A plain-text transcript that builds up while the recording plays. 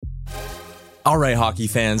All right, hockey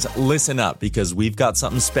fans, listen up because we've got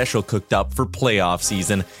something special cooked up for playoff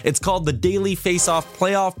season. It's called the Daily Face-Off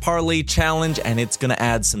Playoff Parlay Challenge, and it's going to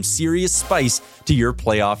add some serious spice to your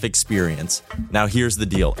playoff experience. Now, here's the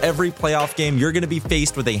deal. Every playoff game, you're going to be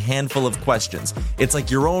faced with a handful of questions. It's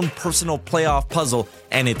like your own personal playoff puzzle,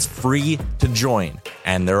 and it's free to join.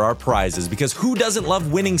 And there are prizes, because who doesn't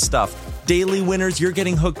love winning stuff? Daily winners, you're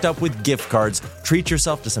getting hooked up with gift cards. Treat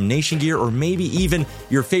yourself to some Nation gear or maybe even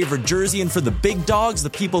your favorite jersey. And for the big dogs, the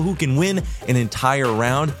people who can win an entire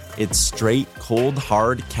round, it's straight, cold,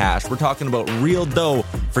 hard cash. We're talking about real dough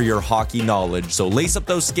for your hockey knowledge. So lace up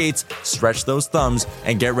those skates, stretch those thumbs,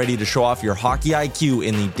 and get ready to show off your hockey IQ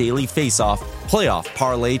in the Daily Face-Off Playoff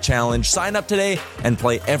Parlay Challenge. Sign up today and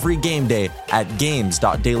play every game day at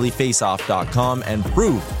games.dailyfaceoff.com and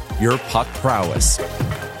prove your puck prowess.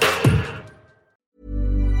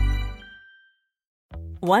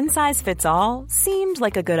 One size fits all seemed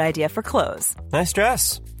like a good idea for clothes. Nice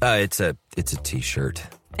dress. It's a t-shirt.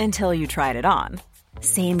 Until you tried it on.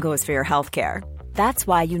 Same goes for your healthcare. That's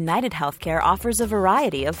why United Healthcare offers a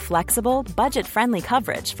variety of flexible, budget-friendly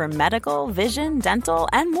coverage for medical, vision, dental,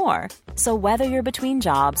 and more. So whether you're between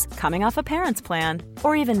jobs, coming off a parent's plan,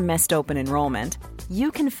 or even missed open enrollment,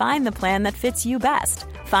 you can find the plan that fits you best.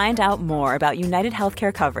 Find out more about United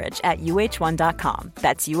Healthcare coverage at uh1.com.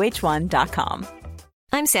 That's uh1.com.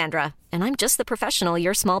 I'm Sandra, and I'm just the professional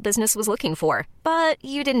your small business was looking for. But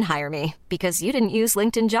you didn't hire me because you didn't use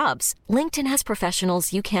LinkedIn Jobs. LinkedIn has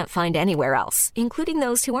professionals you can't find anywhere else, including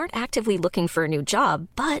those who aren't actively looking for a new job,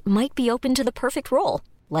 but might be open to the perfect role,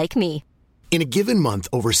 like me. In a given month,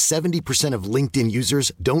 over 70% of LinkedIn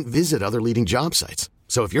users don't visit other leading job sites.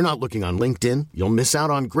 So if you're not looking on LinkedIn, you'll miss out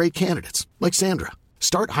on great candidates like Sandra.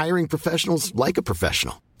 Start hiring professionals like a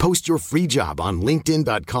professional. Post your free job on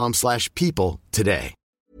linkedin.com/people today.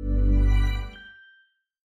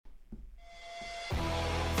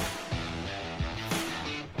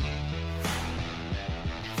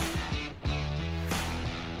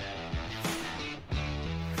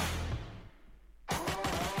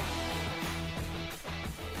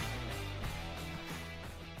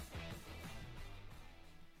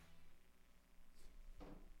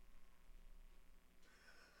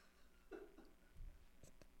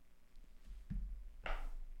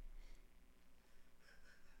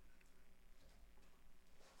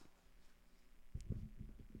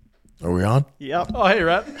 Are we on? Yep. Oh, hey,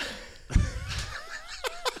 Rep.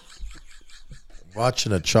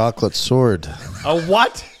 Watching a chocolate sword. A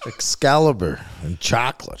what? Excalibur and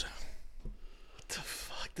chocolate. What the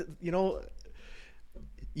fuck? You know,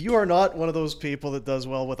 you are not one of those people that does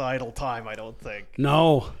well with idle time, I don't think.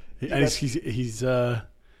 No. He's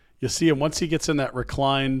you see him once he gets in that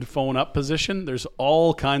reclined phone up position, there's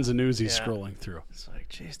all kinds of news he's scrolling through. It's like,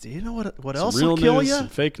 geez, do you know what else real will kill news, you?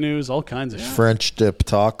 Fake news, all kinds of shit. French dip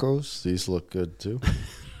tacos. These look good too.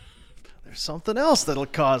 There's something else that'll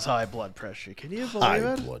cause high blood pressure. Can you believe it?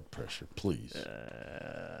 High blood pressure, please.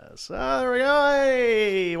 So there we go.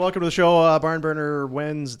 Hey, welcome to the show, Barn Burner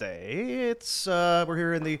Wednesday. It's we're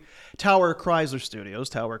here in the Tower Chrysler Studios.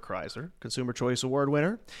 Tower Chrysler, Consumer Choice Award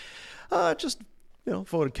winner.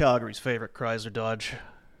 Voted Calgary's favorite Chrysler Dodge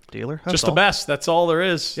dealer. Just the best. That's all there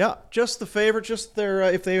is. Yeah, just the favorite. Just their.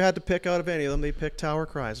 If they had to pick out of any of them, they pick Tower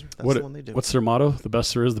Chrysler. That's the one they do. What's their motto? The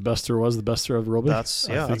best there is, the best there was, the best there ever will be. That's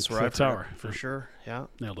where I've Tower for sure. Yeah,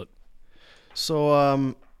 nailed it.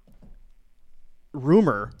 So,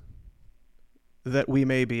 rumor that we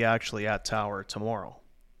may be actually at Tower tomorrow.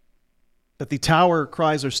 That the Tower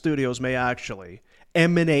Chrysler Studios may actually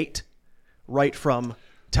emanate right from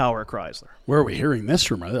Tower Chrysler. Where are we hearing this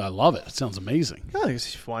rumor? I love it. It sounds amazing. Yeah,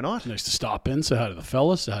 why not? Nice to stop in, say hi to the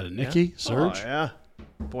fellas, say hi to Nikki, Serge. Oh, yeah.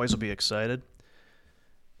 Boys will be excited.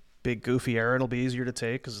 Big goofy Aaron will be easier to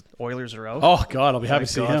take because Oilers are out. Oh, God, I'll be happy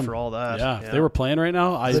to see him. For all that. Yeah, if they were playing right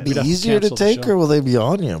now, Will it be easier to take, or will they be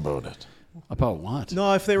on you about it? About what?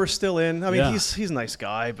 No, if they were still in. I mean, he's a nice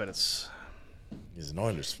guy, but it's... He's an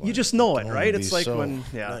Oilers fan. You just know it, right? It's like when...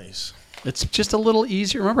 Yeah. Nice. It's just a little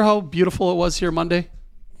easier. Remember how beautiful it was here Monday?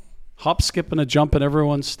 Hop, skip, and a jump in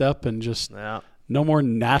everyone's step, and just no more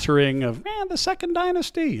nattering of the second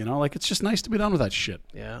dynasty. It's just nice to be done with that shit.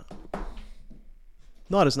 Yeah.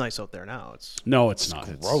 Not as nice out there now. It's not.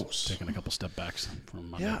 Gross. It's taking a couple step backs from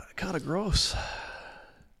Monday. Yeah, kind of gross.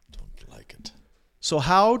 Don't like it. So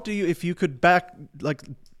how do you, if you could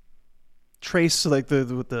trace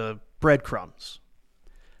the breadcrumbs,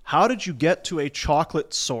 how did you get to a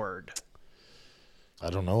chocolate sword? I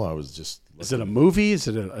don't know. I was just. Is it a movie? Is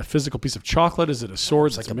it a physical piece of chocolate? Is it a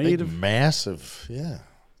sword that's made of massive? Yeah,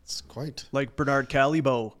 it's quite like Bernard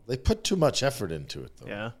Callibo. They put too much effort into it, though.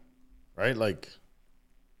 Yeah, right. Like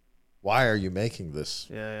Why are you making this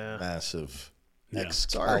Yeah. massive Yeah.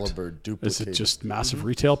 Excalibur duplicate? Is it just massive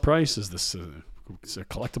retail price? Is this is it a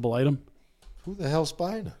collectible item? Who the hell's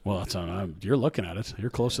buying it? Well, you're looking at it.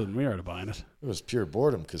 You're closer than we are to buying it. It was pure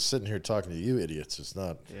boredom because sitting here talking to you idiots is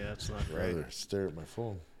not. Yeah, it's not I'd rather stare at my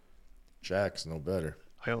phone. Jack's no better.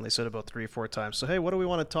 I only said about 3 or 4 times. So, hey, what do we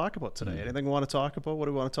want to talk about today? Anything we want to talk about? What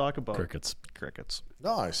do we want to talk about? Crickets.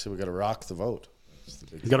 No, I say we got to rock the vote.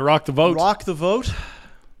 You got to rock the vote. Rock the vote.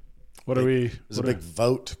 What are we? There's a big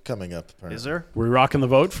vote coming up. Apparently. Is there? We're rocking the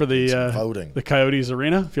vote for the voting. The Coyotes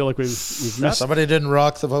arena. I feel like we've missed. Somebody didn't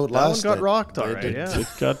rock the vote That last one got night. rocked already. Yeah. It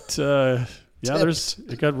got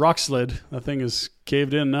it got rock slid. That thing is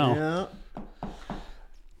caved in now. Yeah.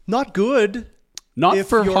 Not good. Not If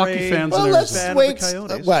for you're hockey a- fans. Well, in let's Arizona. fan of wait. the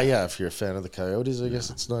Coyotes. Well, yeah, if you're a fan of the Coyotes, I guess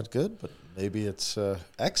it's not good, but maybe it's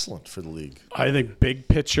excellent for the league. I think big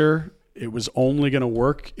picture, it was only going to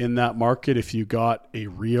work in that market if you got a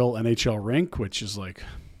real NHL rink, which is like,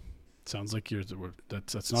 sounds like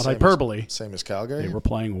that's not hyperbole. Same as Calgary. They were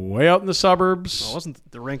playing way out in the suburbs. Well, it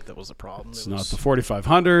wasn't the rink that was the problem. It's not the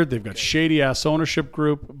 4,500. They've got shady-ass ownership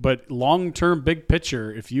group. But long-term, big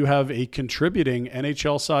picture, if you have a contributing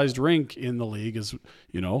NHL-sized rink in the league is,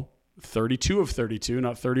 32 of 32,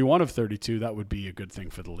 not 31 of 32, that would be a good thing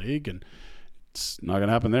for the league. And it's not going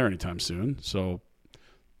to happen there anytime soon. So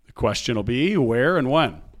the question will be where and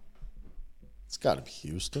when. It's got to be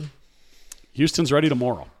Houston. Houston's ready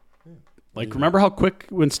tomorrow. Like, remember how quick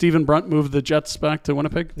when Stephen Brunt moved the Jets back to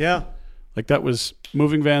Winnipeg? Yeah. Like, that was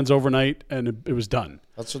moving vans overnight, and it was done.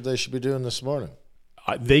 That's what they should be doing this morning.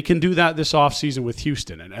 They can do that this offseason with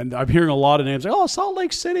Houston. And I'm hearing a lot of names like, Salt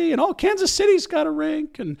Lake City, and Kansas City's got a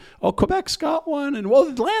rink, and Quebec's got one, and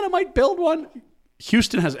Atlanta might build one.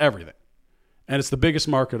 Houston has everything. And it's the biggest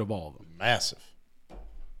market of all of them. Massive.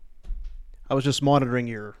 I was just monitoring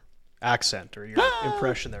your accent or your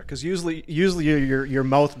impression there, because usually your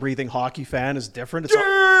mouth breathing hockey fan is different. It's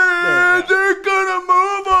they're gonna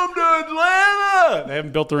move them to Atlanta. They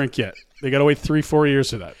haven't built the rink yet. They got to wait 3-4 years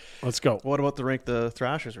for that. Let's go. What about the rink the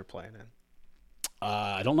Thrashers are playing in?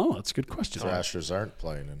 I don't know. That's a good question. Thrashers aren't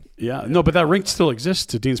playing in. Yeah, no, but that rink still exists,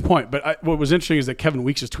 to Dean's point. But what was interesting is that Kevin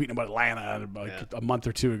Weeks was tweeting about Atlanta a month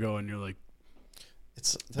or two ago, and you're like,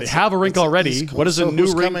 they have a rink already. What is a new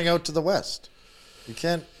who's rink coming out to the West? You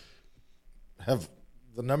can't have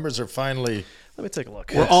the numbers are finally. Let me take a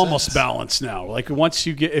look. We're almost balanced now. Like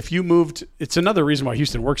if you moved, it's another reason why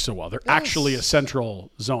Houston works so well. They're actually a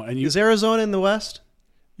central zone. And is Arizona in the West?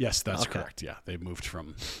 Yes, that's correct. Yeah, they moved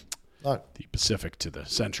from the Pacific to the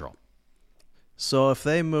Central. So if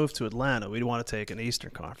they move to Atlanta, we'd want to take an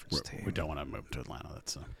Eastern Conference team. We don't want to move to Atlanta.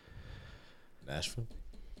 That's Nashville.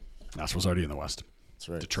 Nashville's already in the West. That's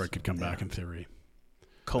right. Detroit could come back in theory.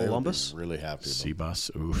 Columbus. Really happy.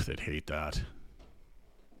 Seabus. Oof, they'd hate that.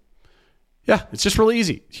 Yeah, it's just really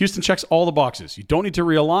easy. Houston checks all the boxes. You don't need to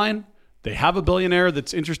realign. They have a billionaire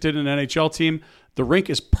that's interested in an NHL team. The rink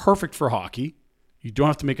is perfect for hockey. You don't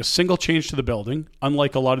have to make a single change to the building,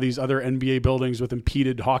 unlike a lot of these other NBA buildings with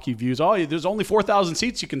impeded hockey views. There's only 4,000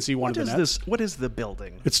 seats. You can see one of the nets. What is the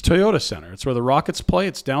building? It's Toyota Center. It's where the Rockets play.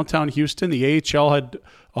 It's downtown Houston. The AHL had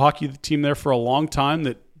a hockey team there for a long time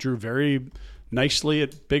that drew very nicely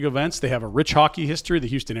at big events. They have a rich hockey history. The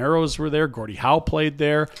Houston Aeros were there. Gordie Howe played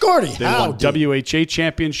there. They won WHA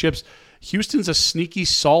championships. Houston's a sneaky,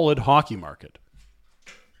 solid hockey market.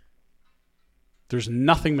 There's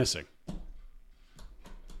nothing missing.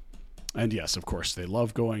 And yes, of course, they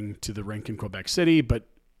love going to the rink in Quebec City, but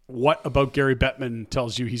what about Gary Bettman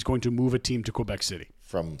tells you he's going to move a team to Quebec City?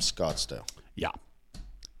 From Scottsdale. Yeah.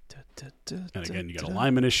 And again, you got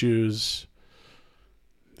alignment issues.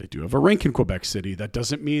 They do have a rink in Quebec City. That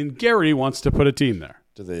doesn't mean Gary wants to put a team there.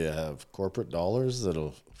 Do they have corporate dollars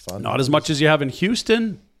that'll fund? Not as much as you have in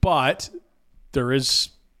Houston, but there is,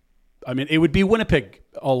 it would be Winnipeg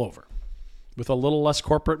all over with a little less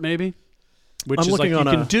corporate maybe. Which is like you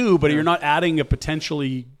can do, but you're not adding a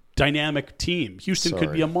potentially dynamic team. Houston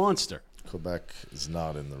could be a monster. Quebec is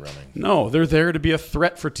not in the running. No, they're there to be a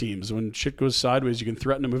threat for teams. When shit goes sideways, you can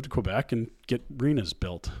threaten to move to Quebec and get arenas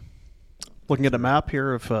built. Looking at a map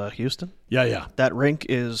here of Houston. Yeah. That rink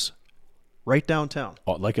is right downtown.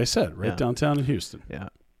 Oh, like I said, downtown in Houston. Yeah.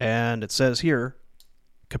 And it says here,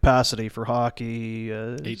 capacity for hockey,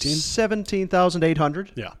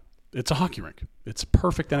 17,800. Yeah. It's a hockey rink. It's a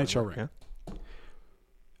perfect NHL rink. Yeah.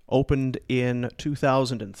 Opened in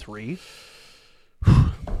 2003.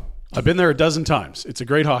 I've been there a dozen times. It's a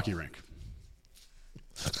great hockey rink.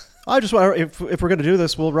 I just want if we're going to do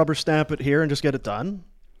this, we'll rubber stamp it here and just get it done.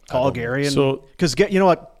 Call Gary, and because you know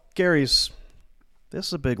what, Gary's This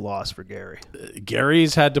is a big loss for Gary.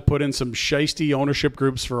 Gary's had to put in some shiesty ownership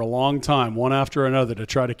groups for a long time, one after another, to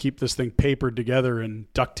try to keep this thing papered together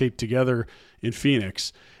and duct taped together in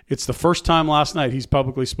Phoenix. It's the first time last night he's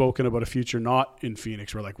publicly spoken about a future not in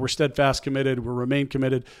Phoenix. We're like, we're steadfast committed. We'll remain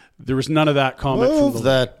committed. There was none of that comment move from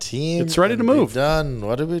that team. It's ready to move. Done.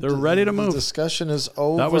 What do we? They're ready to move. The discussion is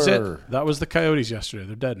over. That was it. That was the Coyotes yesterday.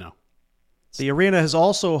 They're dead now. The arena has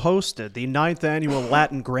also hosted the 9th annual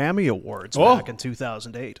Latin Grammy Awards back in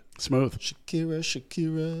 2008. Smooth.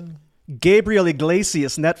 Shakira. Gabriel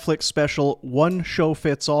Iglesias' Netflix special One Show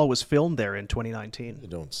Fits All was filmed there in 2019. You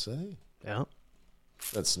don't say. Yeah.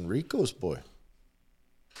 That's Enrico's boy.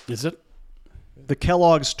 Is it? The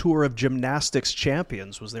Kellogg's Tour of Gymnastics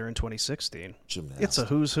Champions was there in 2016. Gymnastics. It's a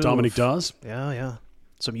who's who. Dominique Dawes? Yeah.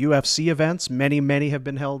 Some UFC events. Many have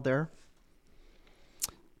been held there.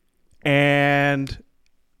 And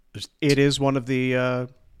it is one of the,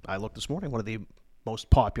 I looked this morning, one of the most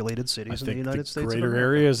populated cities in the United States. The greater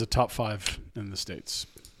area is a top 5 in the States.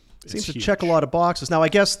 Seems to check a lot of boxes. Now, I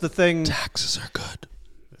guess the thing... Taxes are good.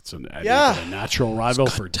 It's a natural rival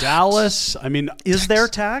for Dallas. I mean... Is there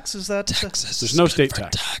tax? Is that... Texas. There's no state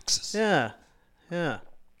tax. Taxes. Yeah.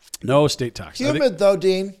 No state tax. Humid, though,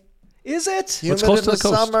 Dean. Is it? Humid close in to the the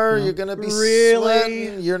coast. summer. Yeah. You're going to be Really?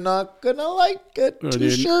 sweating. You're not going to like it.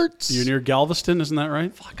 T-shirts. You're near Galveston, isn't that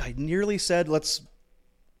right? Fuck, I nearly said,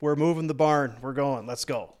 we're moving the barn. We're going. Let's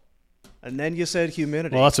go. And then you said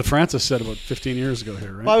humidity. Well, that's what Francis said about 15 years ago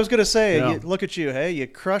here, right? Well, I was going to say, Yeah. look at you. Hey, you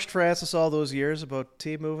crushed Francis all those years about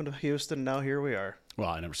team moving to Houston, and now here we are. Well,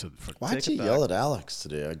 I never said... Why'd you yell at Alex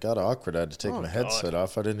today? I got awkward. I had to take my headset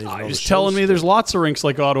off. I didn't even know. He's telling me there's lots of rinks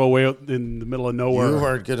like Ottawa way out in the middle of nowhere. You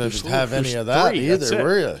weren't going to have any of that 3, that's either, it.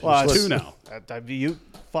 were you? Well, 2 now. You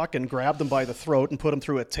fucking grabbed him by the throat and put him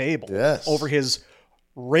through a table. Yes. Over his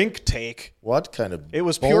rink take. What kind of... It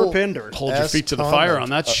was pure Pinder. Hold your feet to the fire on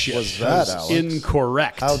that shit. Was that, Alex?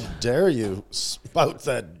 Incorrect. How dare you spout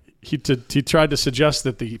that? He tried to suggest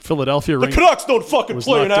that the Philadelphia rink Canucks don't fucking was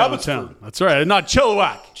play not in Abbotsford. downtown. That's right. Not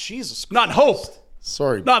Chilliwack. Jesus Not Hope.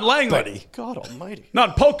 Sorry, Not Langley. buddy. God almighty.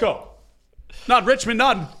 Not Poco. Not Richmond.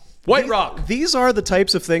 Not White Rock. These are the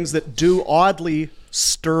types of things that do oddly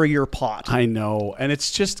stir your pot. I know. And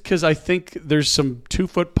it's just because I think there's some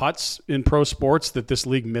 2-foot putts in pro sports that this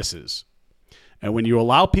league misses. And when you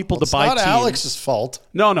allow people to buy It's not teams... Alex's fault.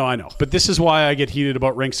 No, I know. But this is why I get heated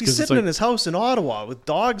about rinks. He's sitting in his house in Ottawa with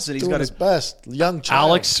dogs, and he's Doing got his his best. Young child.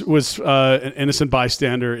 Alex was an innocent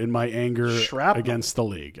bystander in my anger Shrapnel. against the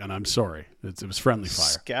league, and I'm sorry. It was friendly fire.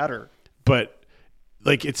 scatter. But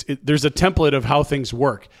like there's a template of how things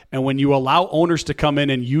work, and when you allow owners to come in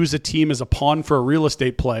and use a team as a pawn for a real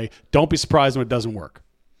estate play, don't be surprised when it doesn't work.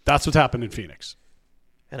 That's what's happened in Phoenix.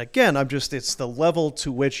 And again, it's the level to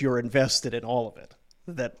which you're invested in all of it.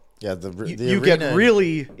 That you get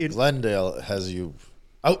really Glendale has you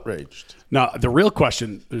outraged. Now, the real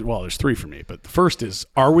question, well, there's 3 for me, but the first is,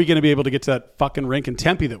 are we going to be able to get to that fucking rink in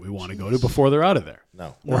Tempe that we want to go to before they're out of there?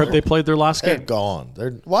 No. Or have they played their last They're game?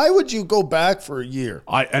 gone. Why would you go back for a year?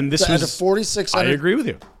 And this At was a 4,600. I agree with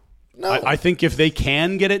you. No. I think if they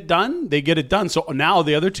can get it done, they get it done. So now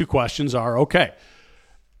the other 2 questions are, okay,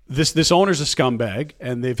 this owner's a scumbag,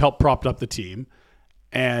 and they've helped prop up the team.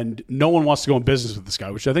 And no one wants to go in business with this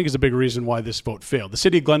guy, which I think is a big reason why this vote failed. The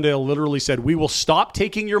city of Glendale literally said, we will stop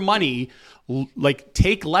taking your money, like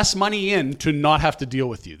take less money in to not have to deal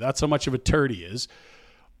with you. That's how much of a turd he is.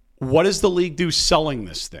 What does the league do selling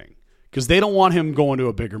this thing? Because they don't want him going to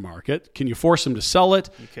a bigger market. Can you force him to sell it?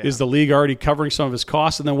 Is the league already covering some of his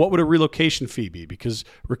costs? And then what would a relocation fee be? Because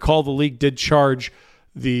recall the league did charge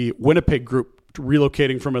the Winnipeg group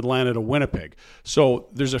relocating from Atlanta to Winnipeg. So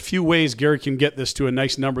there's a few ways Gary can get this to a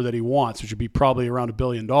nice number that he wants, which would be probably around $1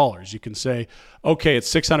 billion. You can say, okay, it's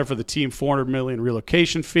 $600 for the team, $400 million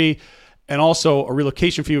relocation fee. And also a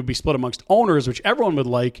relocation fee would be split amongst owners, which everyone would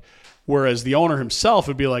like, whereas the owner himself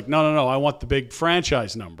would be like, no, I want the big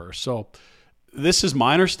franchise number. So this is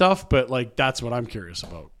minor stuff, but like that's what I'm curious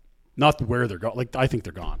about. Not where they're going. Like I think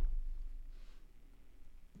they're gone.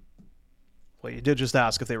 Well, you did just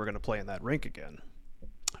ask if they were going to play in that rink again.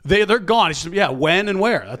 They're gone. It's just, when and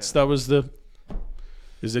where. That was the.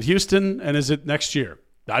 Is it Houston and is it next year?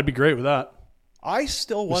 I'd be great with that. I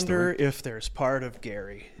still wonder if there's part of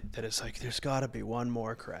Gary that is like, there's got to be one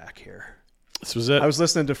more crack here. This was it. I was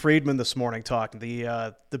listening to Friedman this morning talking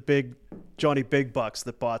the big Johnny Big Bucks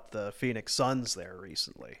that bought the Phoenix Suns there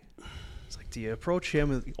recently. It's like, do you approach him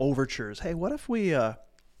with overtures? Hey, what if we?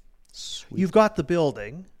 You've got the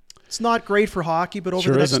building. It's not great for hockey, but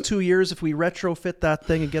over the next 2 years, if we retrofit that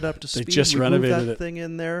thing and get up to speed, just we renovated move that it. thing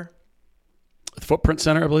in there. Footprint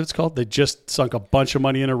Center, I believe it's called. They just sunk a bunch of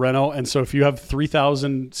money in a reno, and so if you have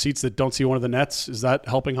 3,000 seats that don't see one of the nets, is that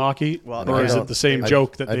helping hockey? Well, or is it the same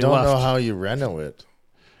joke that they left? I don't know how you reno it.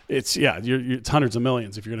 It's it's hundreds of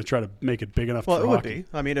millions if you're going to try to make it big enough. Well, for it would hockey. be.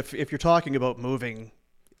 I mean, if you're talking about moving,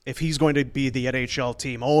 if he's going to be the NHL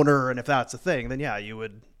team owner, and if that's the thing, then yeah, you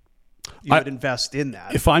would invest in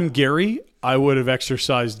that. If I'm Gary, I would have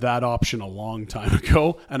exercised that option a long time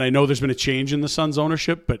ago. And I know there's been a change in the Suns'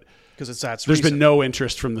 ownership, but because there's recent. Been no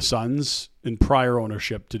interest from the Suns in prior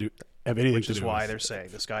ownership to have anything Which to do. Which is why they're saying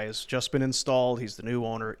this guy has just been installed. He's the new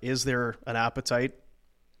owner. Is there an appetite?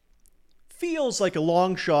 Feels like a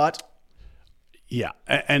long shot. Yeah,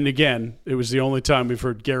 and again, it was the only time we've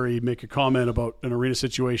heard Gary make a comment about an arena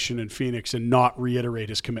situation in Phoenix and not reiterate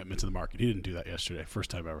his commitment to the market. He didn't do that yesterday. First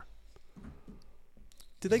time ever.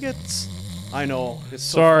 Did they get... I know. It's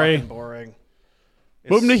so Sorry. fucking boring.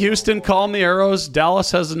 Moving to Houston, calm the arrows. Dallas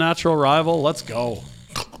has a natural rival. Let's go.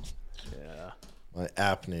 Yeah. My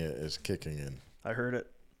apnea is kicking in. I heard it.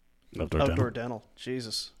 Outdoor dental.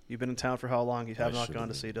 Jesus. You've been in town for how long? You have not gone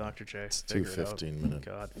to see Dr. J. It's 2:15 minutes.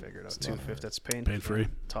 God, figure it out. 2:50. That's pain-free.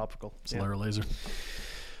 Topical. It's a laser.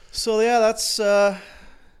 So, yeah, that's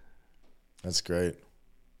great.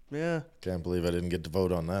 Yeah. Can't believe I didn't get to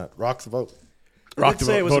vote on that. Rock the vote. I did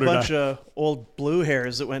say it was a bunch of old blue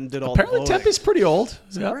hairs that went and did all the voting. Tempe's pretty old.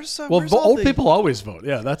 Yeah. Where's old people always vote.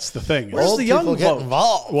 Yeah, that's the thing. Where's the young get vote?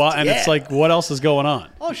 involved? Well, and it's like, what else is going on?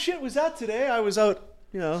 Oh, shit, was that today? I was out,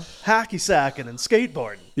 hacky sacking and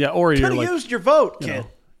skateboarding. Yeah, or you're Could have like, used your vote, kid.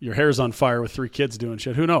 Your hair's on fire with 3 kids doing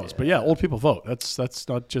shit. Who knows? Yeah. But yeah, old people vote. That's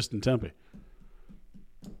not just in Tempe.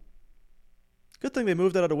 Good thing they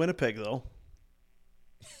moved that out of Winnipeg, though.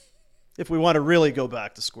 If we want to really go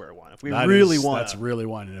back to square one. If we that's really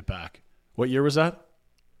winding it back. What year was that?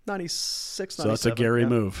 96, 97. So that's a Gary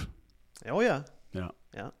move. Oh, yeah. Yeah.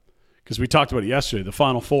 Yeah. Because we talked about it yesterday. The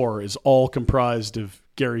Final Four is all comprised of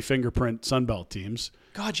Gary fingerprint Sunbelt teams.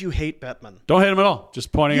 God, you hate Bettman. Don't hate him at all.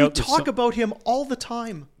 Just pointing out. You talk about him all the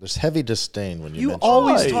time. There's heavy disdain when you mention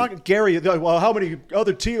always that. talk. Gary, well, how many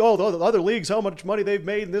other teams, the other leagues, how much money they've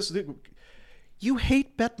made in this. You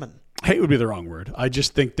hate Bettman. Hate would be the wrong word. I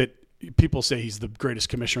just think that people say he's the greatest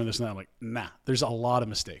commissioner in this and that. I'm like, nah, there's a lot of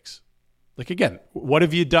mistakes. Like, again, what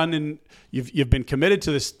have you done you've been committed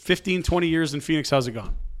to this 15, 20 years in Phoenix. How's it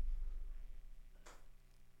gone?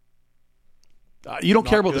 You don't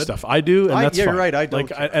care about this stuff. I do, and that's fine. You're right. I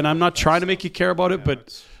don't. And I'm not trying to make you care about it,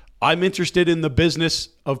 but I'm interested in the business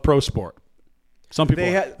of pro sport. Some people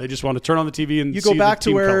they just want to turn on the TV and you see go back the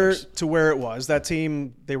team colors. to where it was. That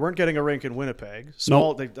team, they weren't getting a rink in Winnipeg.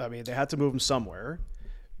 Small. Nope. They had to move them somewhere.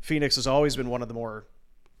 Phoenix has always been one of the more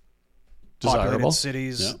populated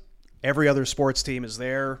cities. Yeah. Every other sports team is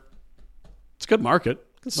there. It's a good market.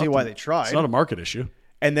 I can see why they tried. It's not a market issue.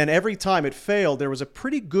 And then every time it failed, there was a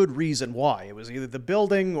pretty good reason why. It was either the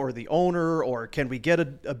building or the owner or can we get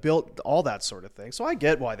a built, all that sort of thing. So I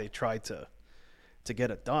get why they tried to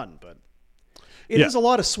get it done, but it is a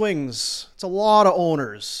lot of swings. It's a lot of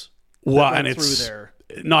owners. Well, and it's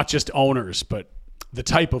not just owners, but the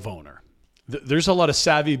type of owner. There's a lot of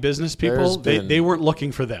savvy business people. They weren't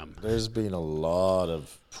looking for them. There's been a lot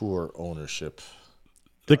of poor ownership.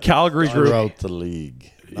 The Calgary group throughout the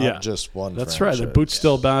league. Not just one. That's franchise. right. The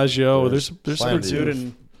Bootsville Baggio. There's some dude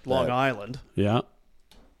in Long Island. Yeah.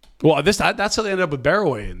 Well, that's how they ended up with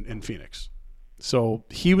Barroway in Phoenix. So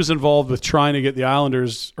he was involved with trying to get the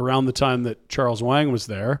Islanders around the time that Charles Wang was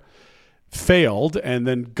there, failed, and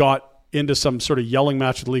then got into some sort of yelling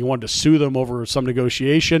match with the league, wanted to sue them over some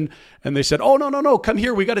negotiation. And they said, oh, no, come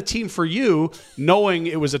here. We got a team for you, knowing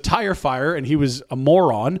it was a tire fire and he was a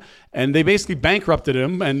moron. And they basically bankrupted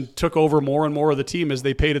him and took over more and more of the team as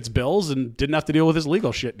they paid its bills and didn't have to deal with his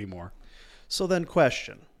legal shit anymore. So then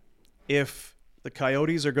question, if the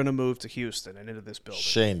Coyotes are going to move to Houston and into this building.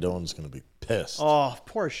 Shane Doan's going to be pissed. Oh,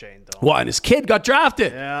 poor Shane Doan. Well, and his kid got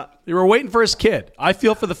drafted. Yeah. They were waiting for his kid. I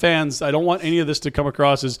feel for the fans. I don't want any of this to come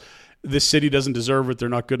across as this city doesn't deserve it. They're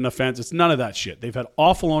not good enough fans. It's none of that shit. They've had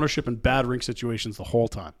awful ownership and bad rink situations the whole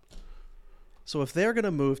time. So if they're going to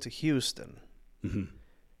move to Houston,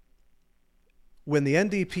 when the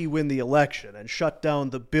NDP win the election and shut down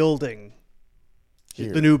the building,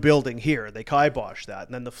 the new building here, they kibosh that,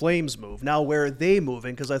 and then the Flames move. Now where are they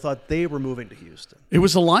moving? Because I thought they were moving to Houston. It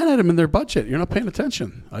was a line item in their budget. You're not paying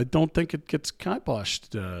attention. I don't think it gets kiboshed.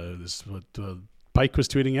 This is what Pike was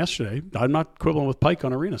tweeting yesterday. I'm not quibbling with Pike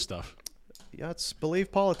on arena stuff. Yeah, it's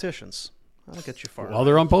believe politicians. That'll get you far. Well,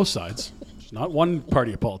 they're on both sides. It's not one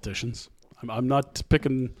party of politicians. I'm not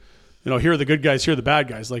picking, here are the good guys, here are the bad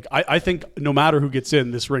guys. Like, I think no matter who gets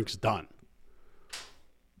in, this rink's done.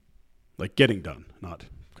 Like, getting done, not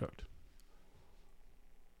cooked.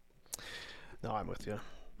 No, I'm with you.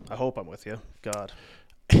 I hope I'm with you. God.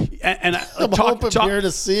 And I'm hoping here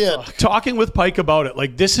to see it. Talking with Pike about it,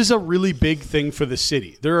 like this is a really big thing for the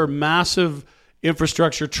city. There are massive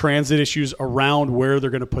infrastructure transit issues around where they're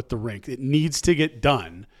going to put the rink. It needs to get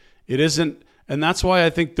done. It isn't, and that's why I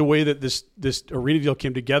think the way that this arena deal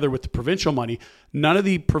came together with the provincial money, none of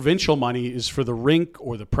the provincial money is for the rink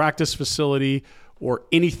or the practice facility or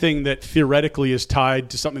anything that theoretically is tied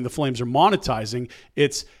to something the Flames are monetizing.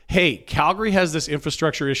 It's, hey, Calgary has this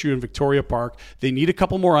infrastructure issue in Victoria Park. They need a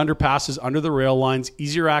couple more underpasses under the rail lines,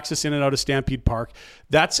 easier access in and out of Stampede Park.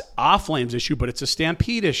 That's a Flames issue, but it's a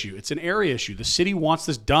Stampede issue. It's an area issue. The city wants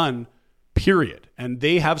this done, period. And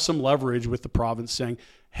they have some leverage with the province saying,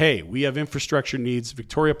 hey, we have infrastructure needs.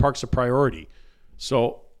 Victoria Park's a priority.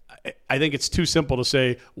 So I think it's too simple to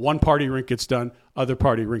say one party rink gets done, other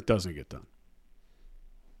party rink doesn't get done.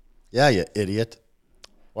 Yeah, you idiot.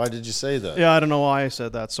 Why did you say that? Yeah, I don't know why I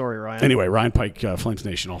said that. Sorry, Ryan. Anyway, Ryan Pike, Flames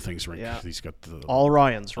Nation, all things rink. Yeah. He's got all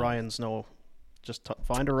Ryans. Ryans know. Just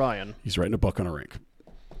find a Ryan. He's writing a book on a rink.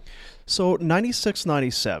 So 96,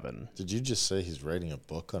 97. Did you just say he's writing a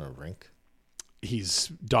book on a rink? He's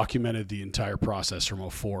documented the entire process from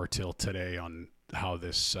 2004 till today on how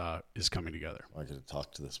this is coming together. I got to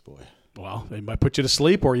talk to this boy. Well, they might put you to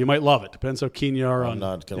sleep or you might love it. Depends how keen you are on. I'm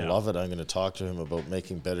not going to love it. I'm going to talk to him about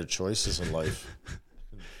making better choices in life.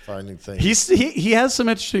 Finding things. He has some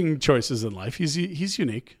interesting choices in life. He's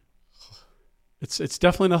unique. It's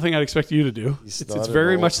definitely nothing I'd expect you to do. It's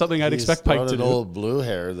very much something I'd expect Pike to do. He's not an old blue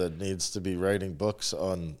hair that needs to be writing books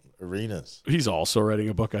on arenas. He's also writing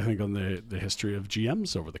a book, I think, on the history of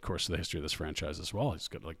GMs over the course of the history of this franchise as well. He's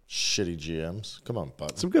got like shitty GMs. Come on,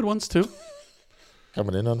 bud. Some good ones too.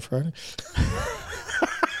 Coming in on Friday.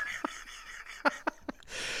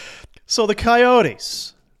 So the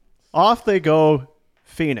Coyotes, off they go,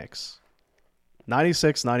 Phoenix,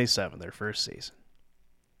 96-97, their first season.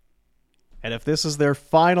 And if this is their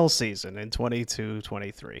final season in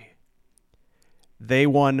 22-23, they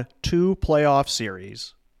won 2 playoff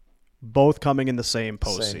series, both coming in the same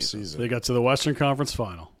postseason. They got to the Western Conference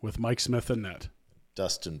Final with Mike Smith and net.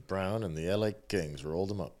 Dustin Brown and the LA Kings rolled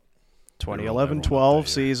them up. 2011-12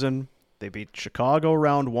 season, they beat Chicago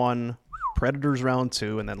round 1, Predators round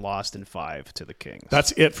 2, and then lost in 5 to the Kings.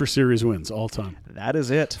 That's it for series wins all time. That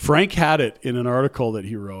is it. Frank had it in an article that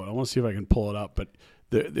he wrote. I want to see if I can pull it up, but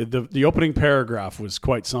the opening paragraph was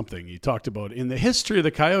quite something. He talked about, in the history of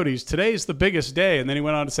the Coyotes, today's the biggest day, and then he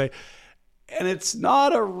went on to say, and it's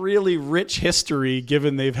not a really rich history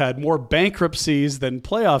given they've had more bankruptcies than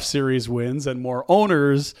playoff series wins and more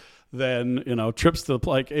owners than, trips to the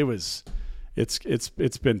play.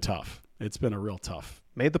 It's been tough. It's been a real tough.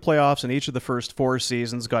 Made the playoffs in each of the first 4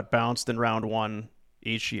 seasons, got bounced in round 1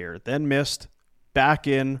 each year, then missed, back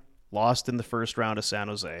in, lost in the first round of San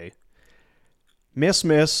Jose.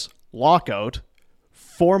 Miss, lockout,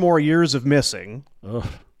 4 more years of missing. Ugh.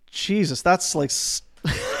 Jesus, that's like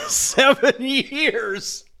 7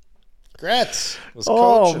 years. Congrats.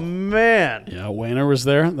 Oh, man. Yeah, Wayner was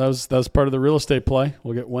there. That was part of the real estate play.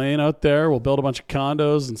 We'll get Wayne out there. We'll build a bunch of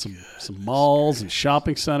condos and some malls and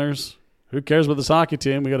shopping centers. Who cares about this hockey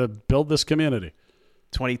team? We got to build this community.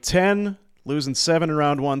 2010, losing 7 in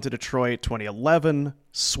round 1 to Detroit. 2011,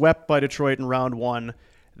 swept by Detroit in round 1.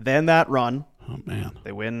 Then that run. Oh, man.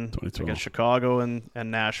 They win against Chicago and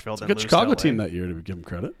Nashville. It's a good Chicago team that year, to give them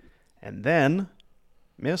credit. And then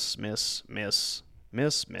miss.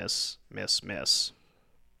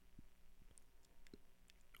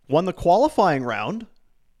 Won the qualifying round.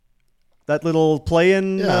 That little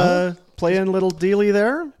play-in little dealie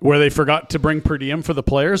there. Where they forgot to bring per diem for the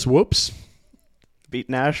players. Whoops. Beat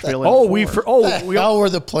Nashville. How were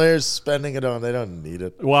the players spending it on? They don't need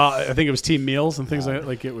it. Well, I think it was team meals and things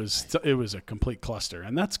like it was a complete cluster,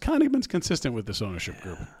 and that's kind of been consistent with this ownership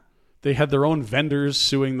group. They had their own vendors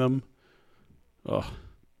suing them. Oh,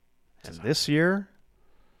 and this year,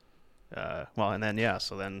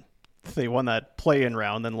 so then they won that play-in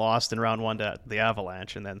round, then lost in round 1 to the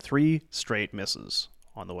Avalanche, and then 3 straight misses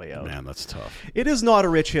on the way out. Man, that's tough. It is not a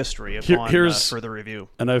rich history upon further review.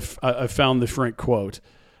 And I've found the Frank quote.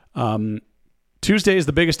 Tuesday is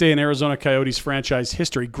the biggest day in Arizona Coyotes franchise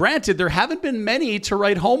history. Granted, there haven't been many to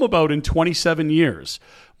write home about in 27 years.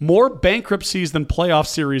 More bankruptcies than playoff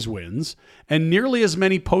series wins, and nearly as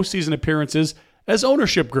many postseason appearances as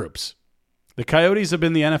ownership groups. The Coyotes have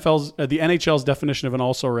been the NHL's definition of an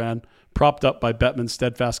also-ran, propped up by Bettman's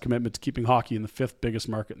steadfast commitment to keeping hockey in the 5th biggest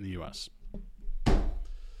market in the U.S.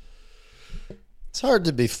 It's hard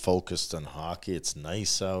to be focused on hockey. It's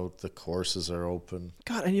nice out. The courses are open.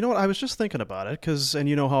 God, and you know what? I was just thinking about it and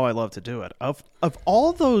you know how I love to do it. Of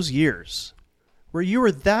all those years where you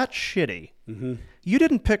were that shitty, you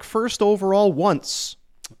didn't pick first overall once.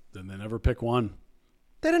 Then they never pick one.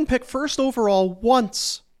 They didn't pick first overall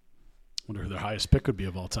once. Wonder who their highest pick would be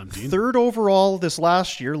of all time, Dean. Third overall this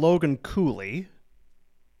last year, Logan Cooley.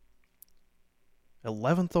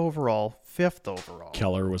 11th overall, 5th overall.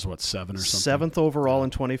 Keller was, 7 or something? 7th overall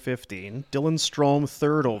in 2015. Dylan Strome,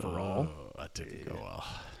 3rd overall. Oh, that didn't go well.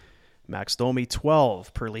 Max Domi,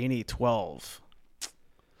 12. Perlini, 12.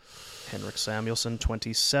 Henrik Samuelsson,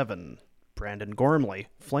 27. Brandon Gormley,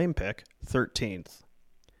 flame pick, 13th.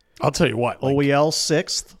 I'll tell you what. OEL,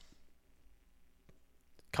 6th.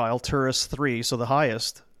 Kyle Turris, 3. So the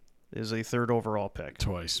highest is a 3rd overall pick.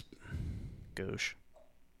 Twice. Goosh.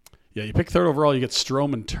 Yeah, you pick 3rd overall, you get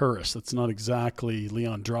Strome and Turris. That's not exactly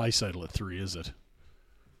Leon Draisaitl at 3, is it?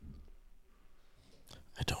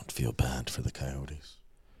 I don't feel bad for the Coyotes.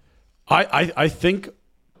 I think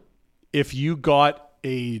if you got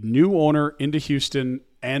a new owner into Houston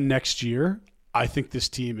and next year, I think this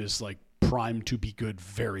team is primed to be good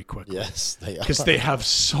very quickly. Yes, they are. Because they have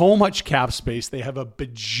so much cap space. They have a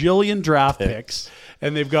bajillion draft picks.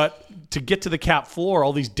 And they've got to get to the cap floor,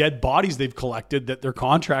 all these dead bodies they've collected that their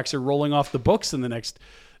contracts are rolling off the books in the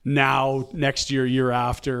next year, year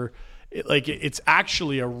after. It's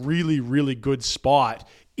actually a really, really good spot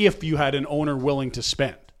if you had an owner willing to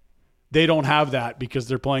spend. They don't have that because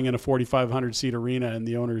they're playing in a 4,500 seat arena and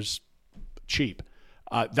the owner's cheap.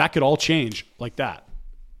 That could all change like that.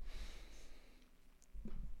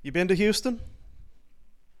 You been to Houston?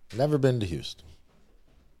 Never been to Houston.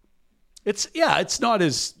 It's not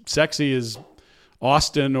as sexy as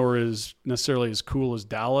Austin or as necessarily as cool as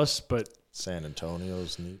Dallas, but San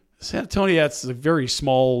Antonio's neat. San Antonio, it's a very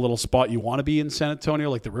small little spot you want to be in San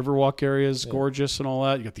Antonio. Like the Riverwalk area is gorgeous and all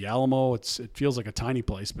that. You got the Alamo. It feels like a tiny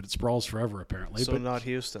place, but it sprawls forever apparently. So not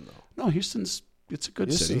Houston though. No, it's a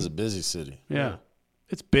good city. Houston's a busy city. Yeah.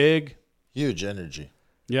 It's big. Huge energy.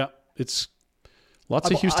 Yeah. It's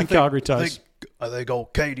lots of Houston-Calgary ties. I think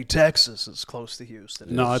old Katy, Texas is close to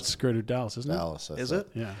Houston. No, it's greater Dallas, isn't it? Dallas. Is it?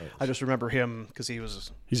 Yeah. I just remember him because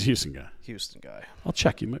he's a Houston guy. Houston guy. I'll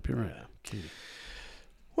check. You might be right. Yeah. Katie.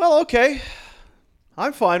 Well, okay.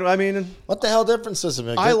 I'm fine. I mean, what the hell difference does it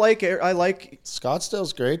make? I like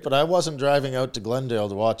Scottsdale's great, but I wasn't driving out to Glendale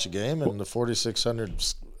to watch a game, and the 4,600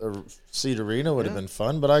 seat arena would have been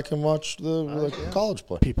fun. But I can watch the college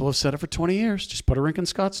play. People have said it for 20 years. Just put a rink in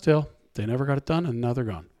Scottsdale. They never got it done, and now they're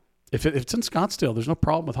gone. If it's in Scottsdale, there's no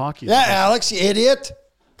problem with hockey. Yeah, Alex, you idiot.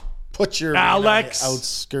 Put your Alex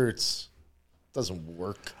outskirts. Doesn't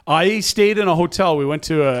work. I stayed in a hotel. We went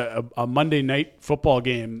to a Monday night football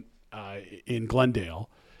game in Glendale,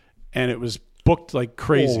 and it was booked like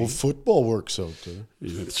crazy. Oh, football works out there.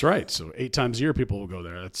 That's right. So 8 times a year people will go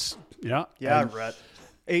there. That's Yeah, Rhett.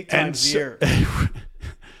 8 times a year.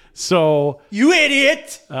 So you idiot.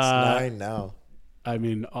 It's 9 now. I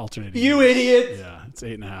mean, alternating. You years. idiot. Yeah, it's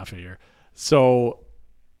 8.5 a year. So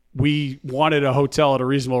we wanted a hotel at a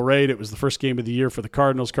reasonable rate. It was the first game of the year for the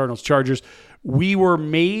Cardinals, Chargers. We were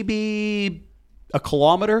maybe a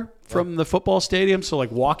kilometer from the football stadium, so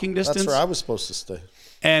like walking distance. That's where I was supposed to stay.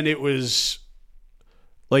 And it was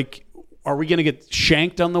like, are we going to get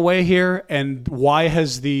shanked on the way here? And why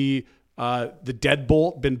has the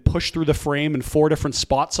deadbolt been pushed through the frame in 4 different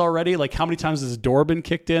spots already? Like, how many times has the door been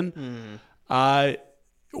kicked in?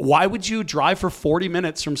 Why would you drive for 40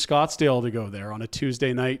 minutes from Scottsdale to go there on a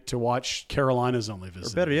Tuesday night to watch Carolina's only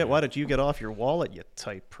visit? Or better yet, why did you get off your wallet, you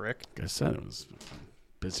tight prick? Like I said, it was a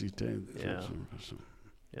busy day. Yeah.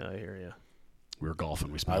 Yeah, I hear you. We were golfing.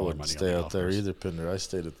 We spent I a lot of wouldn't money stay on the out there golf course. either, Pinder. I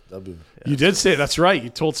stayed at the W. Yeah. You did say that's right. You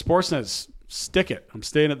told Sportsnet, stick it. I'm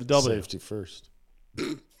staying at the W. Safety first.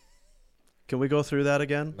 Can we go through that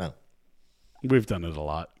again? No. We've done it a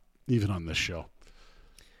lot, even on this show.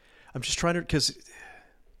 I'm just trying to, because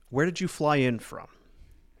where did you fly in from?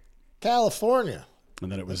 California. And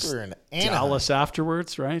then it was we were in Anaheim. Dallas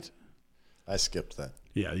afterwards, right? I skipped that.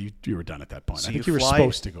 Yeah, you were done at that point. So I think you were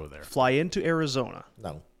supposed to go there. Fly into Arizona.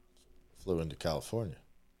 No. Flew into California.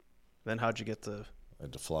 Then how'd you get to I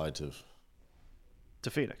had to fly to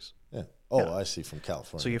Phoenix? Yeah. Oh, Yeah. I see, from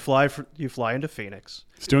California. So you fly into Phoenix.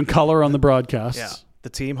 He's doing color on the broadcast. Yeah. The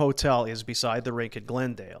team hotel is beside the rink at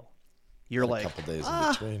Glendale. You're like, a couple days in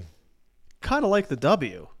between. Kind of like the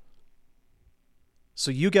W. So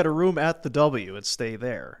you get a room at the W and stay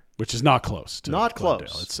there. Which is not close. Not Glendale.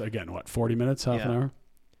 close. It's, again, 40 minutes, half an hour?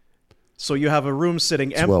 So you have a room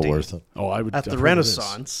sitting empty. Well worth it. Oh, I would at the I've heard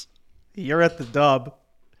Renaissance. You're at the Dub.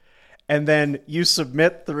 And then you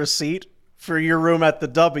submit the receipt for your room at the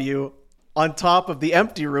W on top of the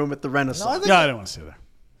empty room at the Renaissance. I don't want to stay there.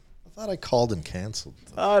 I thought I called and canceled.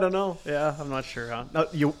 I don't know. Yeah, I'm not sure. Huh?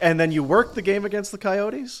 No, then you worked the game against the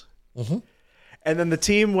Coyotes, and then the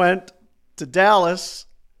team went to Dallas.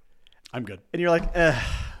 I'm good. And you're like,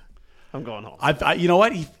 I'm going home. You know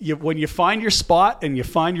what? When you find your spot and you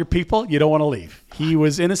find your people, you don't want to leave. He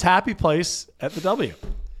was in his happy place at the W.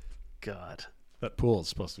 God. That pool is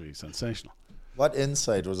supposed to be sensational. What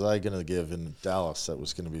insight was I going to give in Dallas that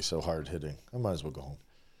was going to be so hard hitting? I might as well go home.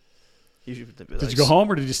 Did you go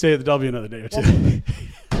home or did you stay at the W another day or two?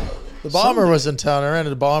 The Bomber was in town. I ran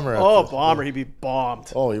into Bomber. Bomber. He'd be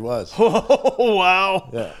bombed. Oh, he was. Oh, wow.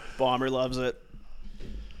 Yeah. Bomber loves it.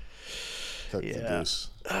 Cooked the goose.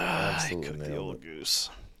 Absolutely cooked the nailed old it. goose.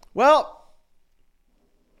 Well,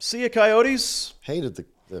 see you, Coyotes. Hated the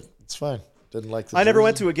it's fine. Didn't like the I never jersey.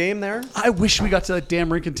 went to a game there. I wish we got to that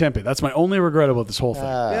damn rink in Tempe. That's my only regret about this whole thing.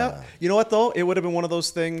 Yeah. You know what, though? It would have been one of those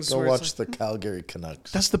things Go where watch it's the Calgary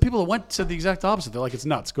Canucks. That's the people that went to the exact opposite. They're like, it's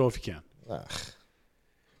nuts. Go if you can.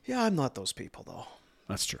 yeah, I'm not those people, though.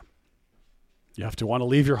 That's true. You have to want to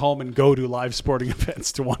leave your home and go to live sporting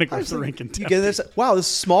events to want to go to the rink in Tempe. You get this. Wow, this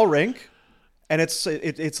small rink, and it's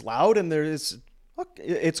loud, and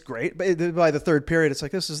it's great. But by the third period, it's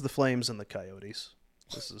like this is the Flames and the Coyotes.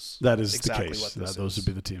 That is exactly the case. what Those would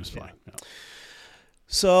be the teams playing. Yeah.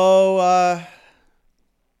 So,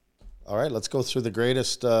 all right, let's go through the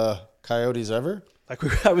greatest Coyotes ever.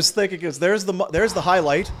 I was thinking, because there's the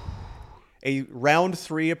highlight, a round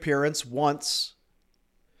 3 appearance once.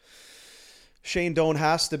 Shane Doan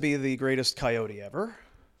has to be the greatest Coyote ever.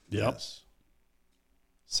 Yep. Yes.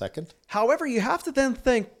 Second, However, you have to then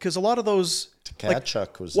think, because a lot of those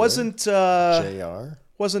Tkachuk wasn't JR.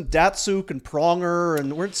 Wasn't Datsuk and Pronger,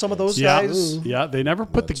 and weren't some of those Yeah. guys? Yeah, they never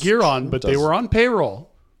put the gear on, but they were on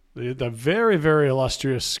payroll. They had a very, very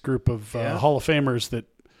illustrious group of Hall of Famers that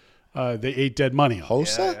they ate dead money on.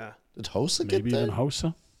 Hossa? Yeah. Did Hossa get Maybe there? even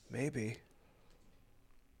Hossa. Maybe.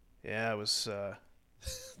 Yeah, it was.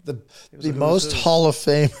 The a most who's who. Hall of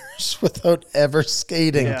Famers without ever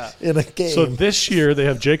skating in a game. So this year they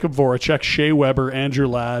have Jacob Voracek, Shea Weber, Andrew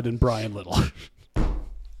Ladd, and Brian Little.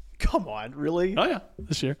 Come on, really? Oh, yeah,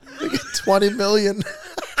 this year. They get $20 million.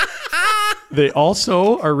 They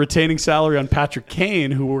also are retaining salary on Patrick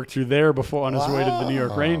Kane, who worked through there before on his way to the New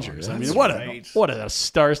York Rangers. I mean, what a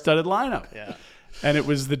star-studded lineup. Yeah. And it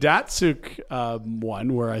was the Datsuk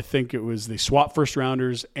one where I think it was they swapped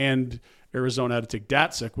first-rounders and Arizona had to take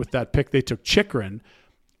Datsuk. With that pick, they took Chikrin,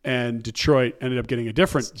 and Detroit ended up getting a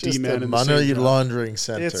different D-man in the money same draft. laundering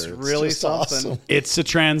center. It's really just something. awesome. It's a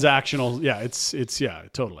transactional. Yeah, it's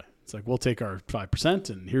totally. It's like, we'll take our 5%,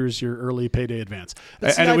 and here's your early payday advance.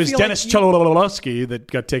 But see, and it I was feel Dennis like you- Cholowski that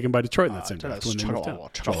got taken by Detroit in that same draft when they moved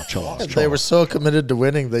down. They were so committed to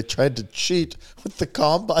winning, they tried to cheat with the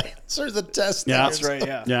combines or the test. Yeah. That's right,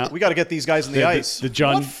 yeah. Yeah. We got to get these guys in the ice. the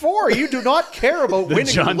John- What for? You do not care about The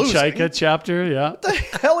winning John and losing. Chaika chapter, yeah. What the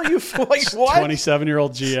hell are you for? Like, what?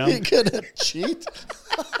 27-year-old You GM. gonna cheat?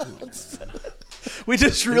 We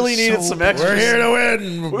just really needed some extra. We're here to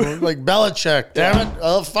win, like Belichick. Damn it!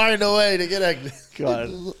 I'll find a way to get a. God.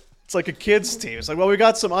 It's like a kid's team. It's like, well, we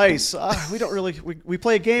got some ice. We don't really. We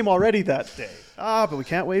play a game already that day. But we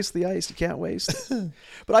can't waste the ice. You can't waste it.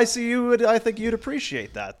 But I see you. I think you'd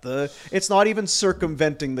appreciate that. It's not even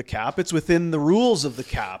circumventing the cap. It's within the rules of the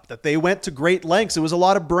cap that they went to great lengths. It was a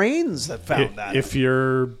lot of brains that found that. If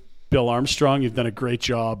you're Bill Armstrong, you've done a great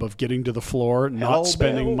job of getting to the floor, not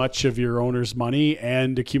spending Bill. much of your owner's money,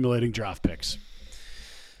 and accumulating draft picks.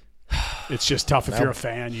 It's just tough if you're a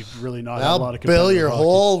fan. You've really not had a lot Now, of Bill, competitive your hockey.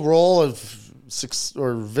 whole role of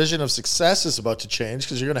vision of success is about to change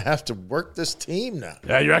because you're going to have to work this team now.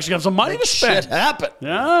 Yeah, you're actually going to have some money Make to spend. shit happen.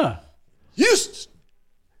 Yeah. Houston.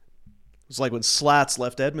 It's like when Slats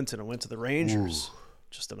left Edmonton and went to the Rangers.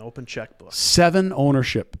 Just an open checkbook. 7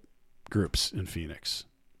 ownership groups in Phoenix.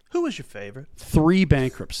 Who was your favorite? 3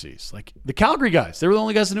 bankruptcies. Like the Calgary guys. They were the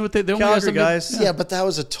only guys that knew what they. The only Calgary guys. guys. Yeah, but that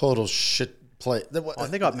was a total shit play.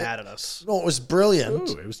 They got mad at us. No, it was brilliant.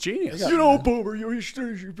 Ooh, it was genius. You know, Boomer,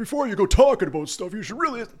 before you go talking about stuff, you should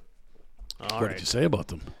really. What did you say about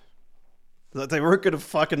them? That they weren't going to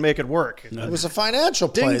fucking make it work. It was a financial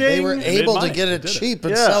Ding, play. They ding. were They able made to money. get it They did it. cheap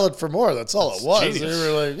and Yeah. sell it for more. That's all it was. genius.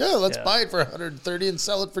 They were like, yeah, let's buy it for 130 and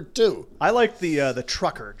sell it for 2. I like the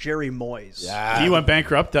trucker, Jerry Moyes. He went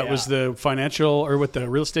bankrupt. That was the financial or with the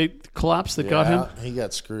real estate collapse that got him. He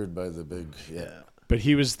got screwed by the big, But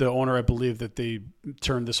he was the owner, I believe, that they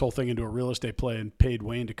turned this whole thing into a real estate play and paid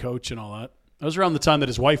Wayne to coach and all that. That was around the time that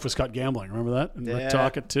his wife was caught gambling. Remember that? And Rick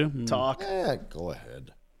Tocchet too? Talk. Yeah, go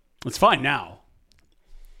ahead. It's fine now.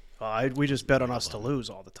 We just bet on us to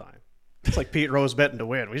lose all the time. It's like Pete Rose betting to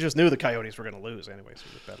win. We just knew the Coyotes were going to lose anyway, so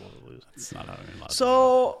we bet on to lose. It's not how you're allowed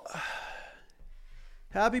So,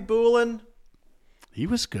 Happy Boolin. He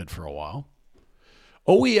was good for a while.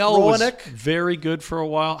 OEL was Roenick. very good for a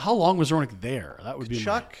while. How long was Roenick there? That would be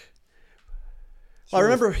Chuck. Well, I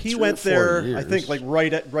remember he went there, I think, like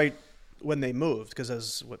right when they moved, because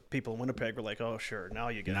as what people in Winnipeg were like, oh, sure, now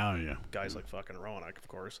you get guys like fucking Roenick, of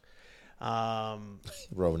course.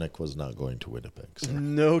 Roenick was not going to Winnipeg. Sorry.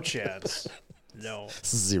 No chance. No.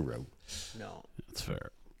 0. No. That's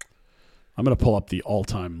fair. I'm going to pull up the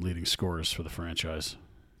all-time leading scorers for the franchise.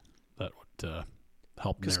 That would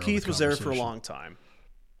help. Because Keith was there for a long time.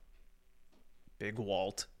 Big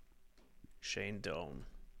Walt. Shane Doan.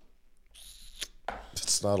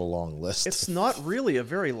 It's not a long list. It's not really a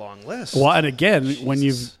very long list. Well, and again, when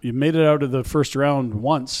you've made it out of the first round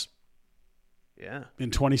once, in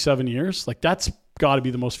 27 years, like that's got to be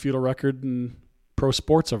the most feudal record in pro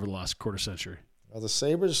sports over the last quarter century. Well, the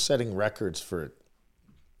Sabres setting records for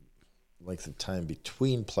length of time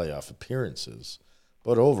between playoff appearances,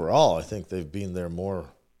 but overall, I think they've been there more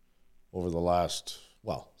over the last,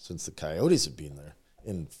 since the Coyotes have been there.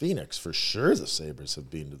 In Phoenix, for sure, the Sabres have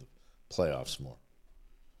been to the playoffs more.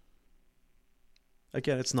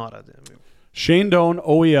 Again, it's not Shane Doan,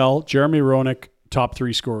 OEL, Jeremy Roenick, top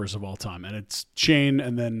 3 scorers of all time. And it's Shane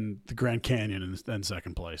and then the Grand Canyon and then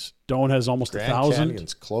second place. Doan has almost 1,000. Grand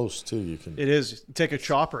Canyon's close, too. It is. Take a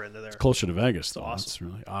chopper into there. It's closer to Vegas, though.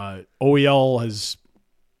 Awesome. That's really, OEL has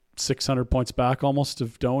 600 points back almost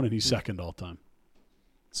of Doan, and he's second all time.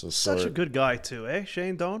 So such a good guy, too, eh?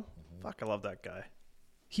 Shane Doan? Fuck, I love that guy.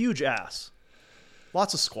 Huge ass.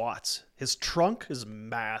 Lots of squats. His trunk is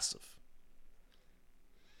massive.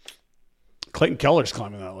 Clayton Keller's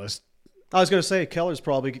climbing that list. I was going to say, Keller's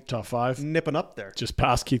probably top 5. Nipping up there. Just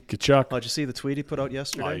past Keith Tkachuk. Oh, did you see the tweet he put out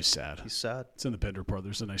yesterday? Oh, he's sad. He's sad. It's in the Pitt report.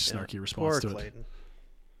 There's a nice snarky response to Clayton. it.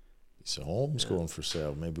 He said, home's going for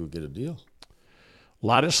sale. Maybe we'll get a deal.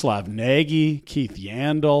 Ladislav Nagy, Keith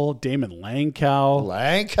Yandel, Damon Langkow.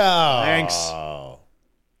 Thanks.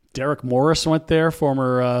 Derek Morris went there,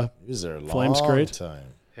 former he was there a Flames long great. time.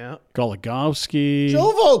 Yeah. Gologowski.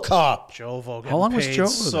 Jovo Cop. Jovo. How long was Jovo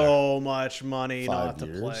so much money 5 not to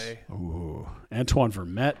years. play. Ooh. Antoine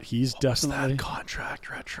Vermette. He's definitely. That contract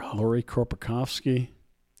retro. Laurie Kropakowski.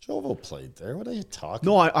 Jovo played there. What are you talking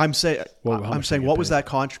No, about? I'm saying, what was paid? that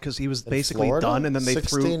contract? Because he was basically Florida? done, and then they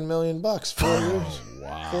threw $16 million, 4 years.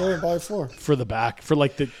 Wow. 4 by 4. For the back, for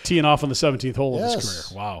like the teeing off on the 17th hole of his Yes.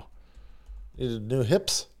 career. Wow. Needed new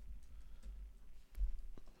hips.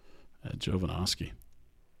 Jovanovski.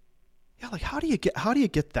 Yeah, like how do you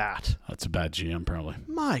get that? That's a bad GM, probably.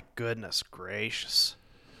 My goodness gracious.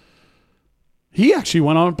 He actually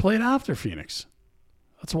went on and played after Phoenix.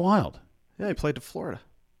 That's wild. Yeah, he played to Florida.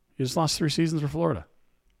 He just lost 3 seasons for Florida.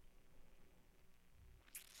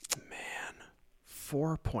 Man,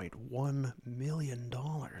 $4.1 million.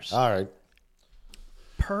 All right.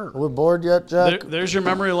 Per. Are we bored yet, Jack? There's your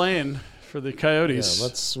memory lane for the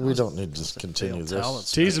Coyotes. Yeah, we don't need to continue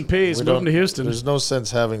this. T's and P's, moving to Houston. There's no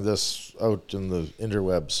sense having this out in the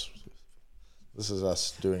interwebs. This is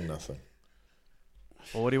us doing nothing.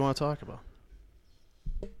 Well, what do you want to talk about?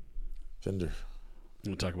 Pinder.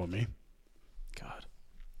 You want to talk about me? God.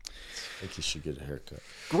 I think you should get a haircut.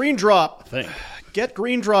 Green Drop. Thank. Get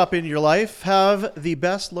Green Drop in your life. Have the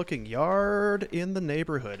best looking yard in the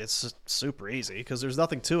neighborhood. It's super easy because there's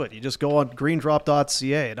nothing to it. You just go on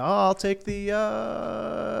greendrop.ca and I'll take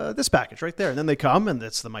the this package right there. And then they come and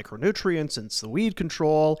it's the micronutrients, and it's the weed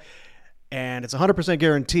control, and it's 100%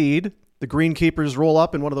 guaranteed. The greenkeepers roll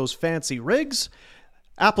up in one of those fancy rigs.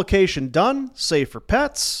 Application done, safe for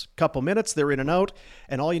pets, couple minutes, they're in and out,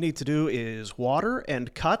 and all you need to do is water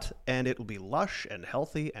and cut, and it will be lush and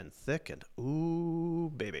healthy and thick, and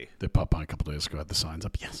ooh, baby. They popped by a couple days ago, had the signs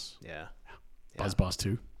up. Yes. Yeah. Buzz Boss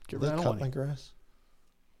 2. Did they cut my grass?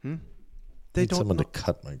 They Need don't someone know. to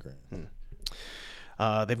cut my grass.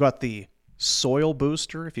 They've got the soil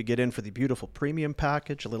booster if you get in for the beautiful premium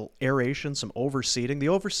package, a little aeration, some overseeding. The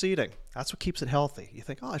overseeding, that's what keeps it healthy. You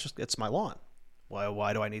think, oh, it's my lawn.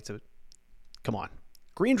 Why do I need to? Come on.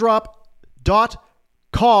 Greendrop.com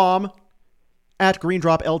at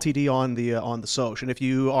Greendrop Ltd on the social. And if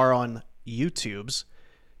you are on YouTube's,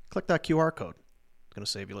 click that QR code. It's going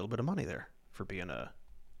to save you a little bit of money there for being a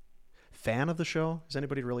fan of the show. Is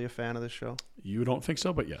anybody really a fan of this show? You don't think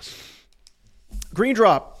so, but yes.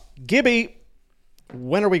 Greendrop. Gibby,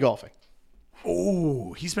 when are we golfing?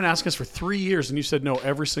 Oh, he's been asking us for 3 years, and you said no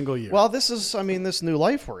every single year. Well, this is, this new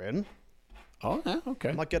life we're in. Oh, yeah, okay.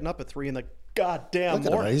 I'm not getting up at 3 in the goddamn Look at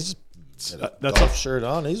him. morning. He's got a golf shirt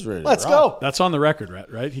on. He's ready Let's to rock. go. That's on the record,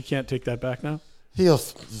 right? He can't take that back now? He'll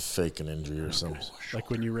fake an injury or something. Like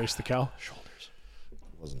when you race the cow? It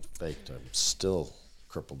wasn't faked. I'm still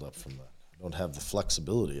crippled up from that. I don't have the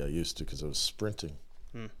flexibility I used to because I was sprinting.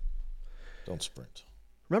 Don't sprint.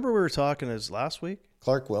 Remember we were talking last week?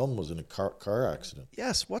 Clark Whelm was in a car accident.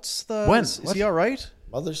 Yes. What's the... When? Is he all right?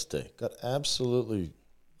 Mother's Day. Got absolutely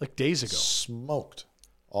Like days ago. smoked.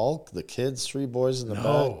 All the kids, 3 boys in the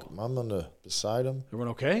back, mom beside him. Everyone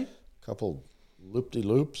okay? Couple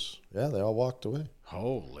loop-de-loops. Yeah, they all walked away.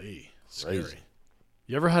 Holy. Crazy. Scary.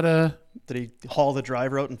 You ever had a... Did he haul the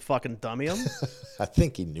driver out and fucking dummy him? I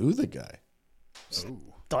think he knew the guy.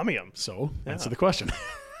 Dummy him. So, answer the question.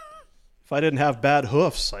 If I didn't have bad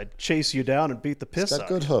hoofs, I'd chase you down and beat the piss He's out. got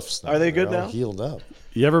good hoofs now. Are they good They're all now? healed up.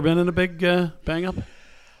 You ever been in a big bang-up?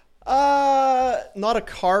 Not a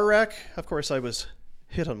car wreck. Of course, I was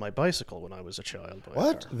hit on my bicycle when I was a child. By a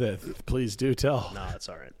What? car. Please do tell. No, it's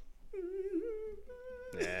all right.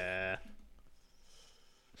 Yeah.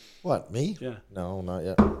 What, me? Yeah. No, not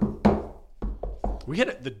yet. We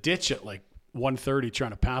hit the ditch at like 1:30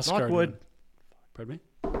 trying to pass Knockwood. Pardon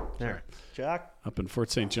me? There. Jack. Up in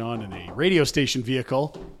Fort St. John in a radio station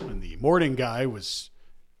vehicle, and the morning guy was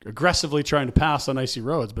aggressively trying to pass on icy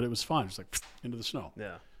roads, but it was fine. It was like into the snow.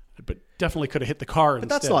 Yeah. But definitely could have hit the car But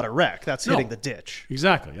instead. that's not a wreck. That's hitting the ditch.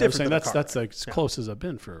 Exactly. I was Different saying than a that's car like as close as I've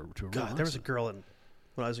been to a real God, there was a accident. girl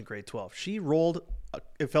when I was in grade 12. She rolled,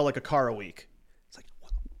 it felt like a car a week. It's like,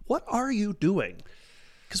 what are you doing?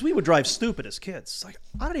 Because we would drive stupid as kids. It's like,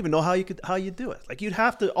 I don't even know how you do it. Like, you'd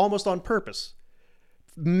have to almost on purpose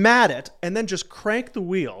mat it and then just crank the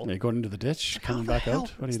wheel. Yeah, going into the ditch, coming How the back hell? out.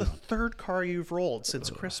 What are It's you the doing? third car you've rolled since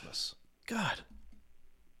Christmas. God.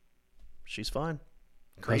 She's fine.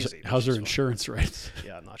 Crazy. How's her She's fine. insurance rates?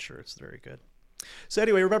 Yeah, I'm not sure it's very good. So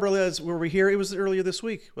anyway, remember, Liz, were we here? It was earlier this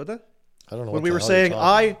week, wasn't it? I don't know When what we the were hell you're saying,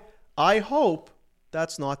 talking about. I hope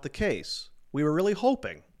that's not the case. We were really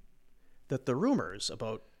hoping that the rumors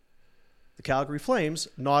about the Calgary Flames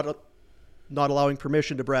not allowing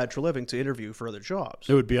permission to Brad Treliving to interview for other jobs.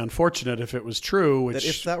 It would be unfortunate if it was true, which... That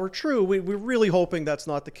if that were true, we're really hoping that's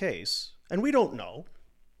not the case. And we don't know.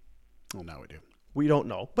 Well, now we do. We don't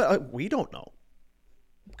know. But we don't know.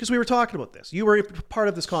 Because we were talking about this. You were part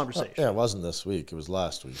of this conversation. Yeah, it wasn't this week. It was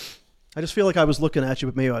last week. I just feel like I was looking at you,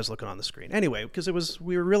 but maybe I was looking on the screen. Anyway, because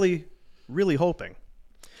we were really, really hoping.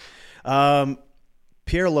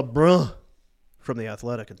 Pierre Lebrun from The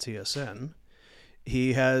Athletic and TSN,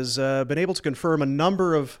 he has been able to confirm a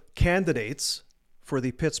number of candidates for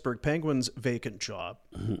the Pittsburgh Penguins vacant job.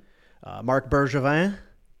 Marc Bergevin,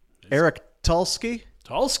 Eric Tulsky.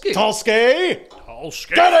 Tulsky!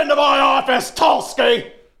 Get into my office,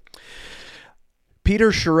 Tulsky! Peter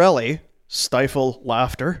Chiarelli, stifle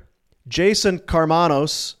laughter. Jason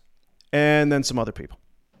Karmanos, and then some other people.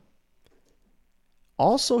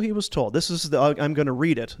 Also, he was told, I'm going to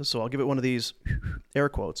read it, so I'll give it one of these air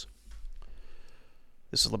quotes.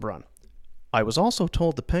 This is LeBron. I was also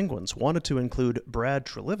told the Penguins wanted to include Brad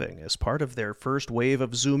Treliving as part of their first wave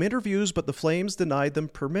of Zoom interviews, but the Flames denied them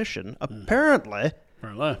permission, apparently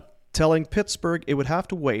telling Pittsburgh it would have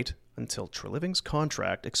to wait until Treliving's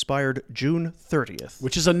contract expired June 30th.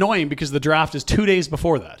 Which is annoying because the draft is 2 days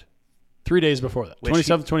before that. 3 days before that.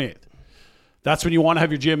 27th, 28th. That's when you want to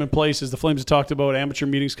have your GM in place. As the Flames have talked about, amateur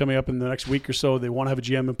meetings coming up in the next week or so. They want to have a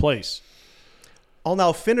GM in place. I'll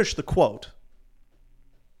now finish the quote.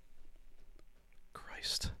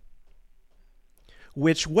 Christ.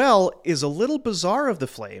 Which, well, is a little bizarre of the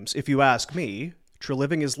Flames, if you ask me.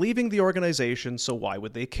 Treliving is leaving the organization, so why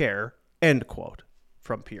would they care? End quote.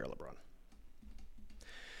 From Pierre Lebrun.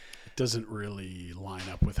 It doesn't really line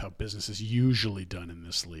up with how business is usually done in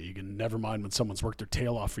this league. And never mind when someone's worked their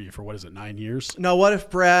tail off for you for, 9 years? Now, what if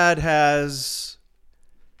Brad has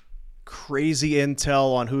crazy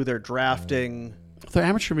intel on who they're drafting? The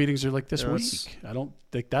amateur meetings are like this Yes. week. I don't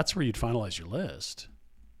think that's where you'd finalize your list.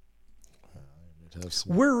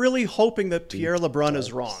 We're really hoping that Pierre Lebrun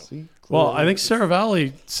is wrong. Well, I think Sarah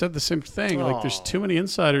Valley said the same thing. Like, there's too many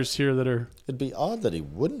insiders here that are... It'd be odd that he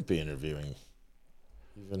wouldn't be interviewing.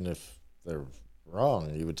 Even if they're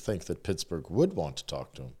wrong, you would think that Pittsburgh would want to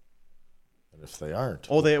talk to him. And if they aren't...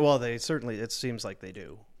 They certainly, it seems like they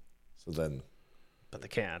do. So then... But they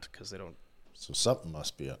can't because they don't... So something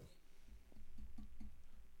must be up.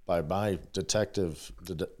 By my detectiving.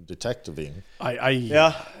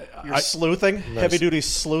 You're sleuthing, heavy-duty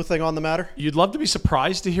sleuthing on the matter? You'd love to be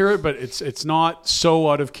surprised to hear it, but it's not so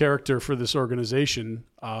out of character for this organization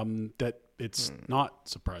that it's not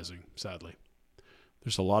surprising, sadly.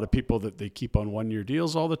 There's a lot of people that they keep on 1-year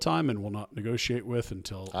deals all the time and will not negotiate with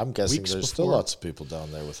until I'm guessing weeks there's still before. lots of people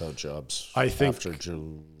down there without jobs. I think after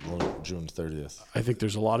June 30th. I think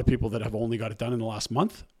there's a lot of people that have only got it done in the last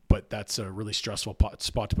month, but that's a really stressful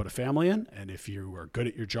spot to put a family in. And if you are good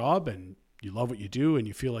at your job and you love what you do and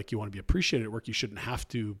you feel like you want to be appreciated at work, you shouldn't have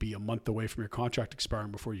to be a month away from your contract expiring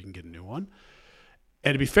before you can get a new one.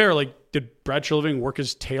 And to be fair, like, did Brad Treliving work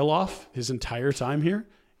his tail off his entire time here?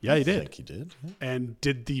 Yeah, he did. I think he did. Yeah. And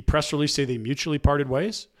did the press release say they mutually parted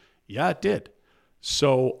ways? Yeah, it did.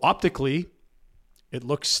 So optically, it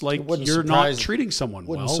looks like you're not treating someone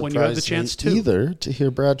well when you have the chance to. Either to hear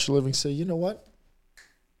Brad Treliving say, you know what,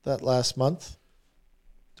 that last month,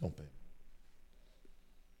 don't pay.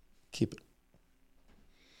 Keep it.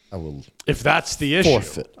 I will. If that's the issue,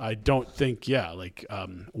 forfeit. I don't think. Yeah, like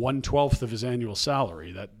 1/12 of his annual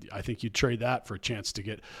salary. That I think you'd trade that for a chance to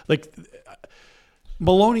get like.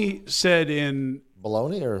 Maloney said in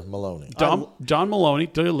Maloney or Maloney? Don Maloney,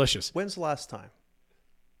 delicious. When's the last time?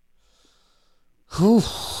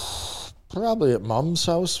 Probably at Mom's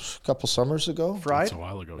house a couple summers ago. Fried? That's a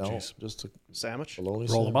while ago. No, Jeez. just a Sandwich? bologna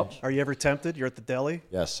Roll them sandwich. up. Are you ever tempted? You're at the deli?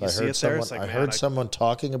 Yes, You I see heard it there? someone. It's like, I man, heard someone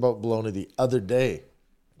talking about bologna the other day.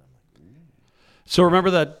 So remember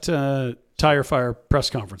that tire fire press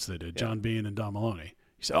conference they did, John Bean and Don Maloney.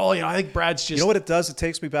 He said, "Oh, I think Brad's just." You know what it does? It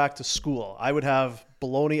takes me back to school. I would have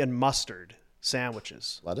bologna and mustard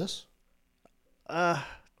sandwiches. Lettuce On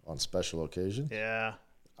special occasion. Yeah.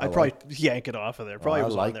 I'd probably yank it off of there. Probably I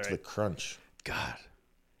was on liked there. the crunch. God.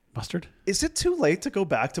 Mustard? Is it too late to go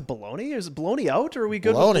back to bologna? Is bologna out or are we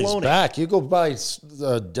good Bologna's with bologna? back. You go buy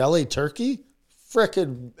deli turkey,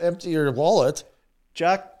 frickin' empty your wallet.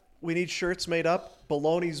 Jack, we need shirts made up.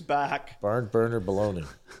 Bologna's back. Barn burner bologna.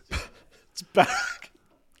 It's back.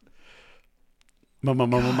 My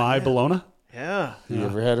bologna? Yeah. You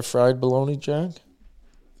ever had a fried bologna, Jack?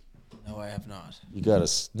 No, I have not. You got to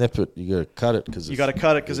snip it. You got to cut it because You got to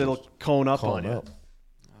cut it because it'll cone up on you. up.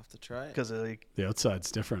 I'll have to try it. Because The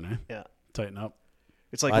outside's different, eh? yeah, Tighten up.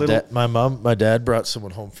 it's like little. My dad brought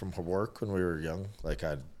someone home from work when we were young, like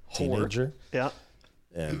a teenager, Yeah.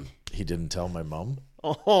 and he didn't tell my mom,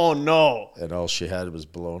 Oh no. and all she had was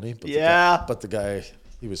bologna. But Yeah. but the guy,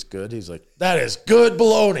 he was good. He's like, that is good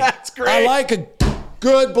bologna. That's great. I like a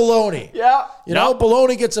good bologna. Yeah. You know,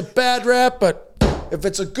 bologna gets a bad rap, but if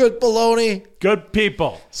it's a good bologna, Good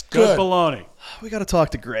people. It's good. good bologna. We got to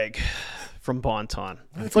talk to Greg from Bonton.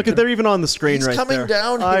 Look at they're even on the screen he's right coming there.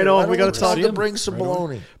 down here. I know. Why We don't got to talk to to bring some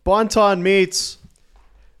bologna. Bonton meets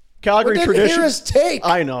Calgary We didn't tradition. hear his take.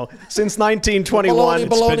 I know. Since 1921.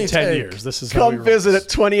 Bologna It's been 10 take. years. This is how we Come roll visit this. at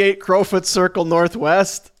 28 Crowfoot Circle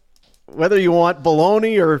Northwest. Whether you want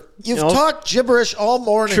bologna or You've talked gibberish all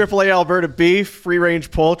morning. AAA Alberta beef, free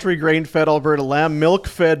range poultry, grain fed Alberta lamb, milk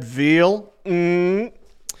fed veal.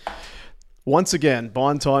 Once again,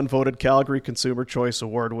 Bonton voted Calgary Consumer Choice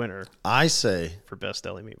Award winner I say for best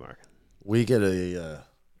deli meat market. we get a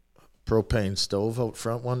propane stove out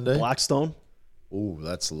front one day. Blackstone, Ooh,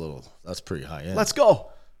 that's pretty high end. let's go.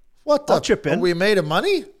 What the? I'll chip in. Are we made of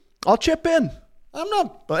money? I'll chip in. I'm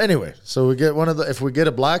not. But anyway, so we get if we get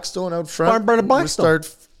a Blackstone out front, Barn burner we Blackstone. start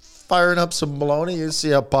firing up some bologna. You see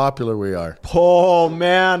how popular we are. Oh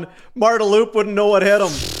man, Marta Loop wouldn't know what hit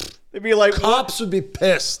them. They'd be like, Cops would be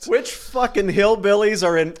pissed. which fucking hillbillies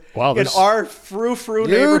are in There's- our frou-frou You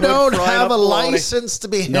neighborhood? don't frying have up a bologna? license to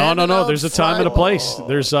be. No. handing out There's a time and a fried- place.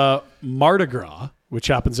 There's Mardi Gras, which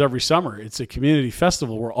happens every summer. It's a community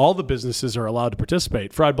festival where all the businesses are allowed to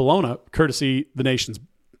participate. Fried bologna, courtesy the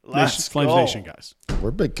Let's Flames go. Nation guys.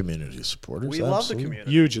 We're big community supporters. We love the absolutely.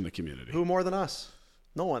 community. Huge in the community. Who more than us?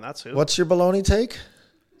 No one. That's who. What's your bologna take?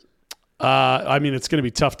 I mean, it's going to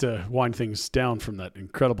be tough to wind things down from that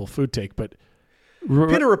incredible food take, but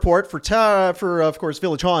Pinner report for of course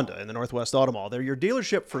Village Honda in the Northwest Auto Mall. They're your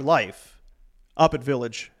dealership for life up at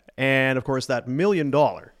Village, and of course that $1 million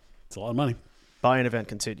it's a lot of money. buying event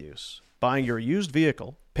continues. Buying your used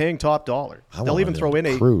vehicle, paying top dollar. I They'll want even to throw in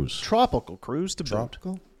a cruise. tropical cruise to boot.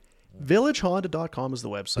 Tropical? VillageHonda.com is the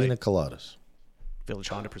website. Pina coladas. Village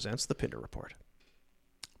Honda presents the Pinner report.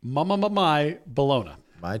 My bologna.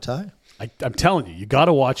 Mai Tai? I'm telling you, you got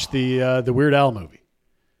to watch the Weird Al movie.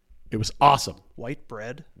 It was awesome. White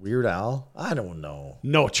bread. Weird Al? I don't know.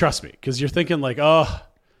 No, trust me, because you're thinking like, oh,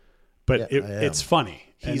 but Yeah, I am. it's funny.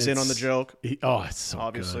 He's And in on the joke. it's so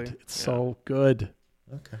Obviously. good. It's so good.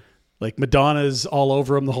 Okay. Like Madonna's all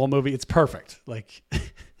over him the whole movie. It's perfect. Like,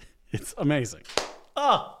 it's amazing.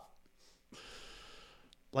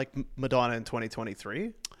 Like Madonna in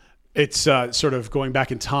 2023. It's sort of going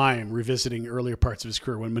back in time, revisiting earlier parts of his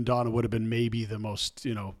career when Madonna would have been maybe the most,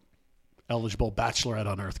 eligible bachelorette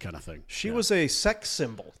on earth kind of thing. She was a sex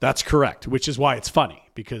symbol. That's correct, which is why it's funny,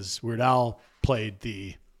 because Weird Al played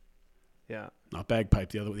the not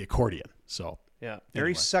bagpipe, the accordion. So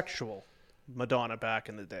very sexual Madonna back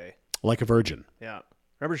in the day. Like a virgin. Yeah.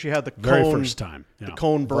 Remember she had the very cone, first time. Yeah. the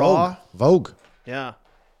cone bra. Vogue. Yeah.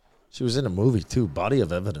 She was in a movie too, Body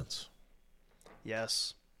of Evidence.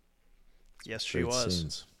 Yes. Yes, she Great was.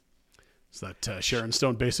 scenes. Is that Sharon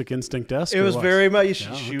Stone Basic Instinct-esque? It was very much.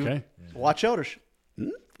 Okay. Watch out, or she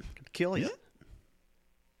could kill you.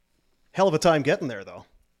 Hell of a time getting there, though.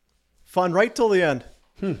 Fun right till the end.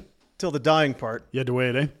 Till the dying part. You had to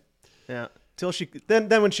wait, eh? Yeah. Till she then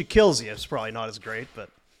when she kills you, it's probably not as great, but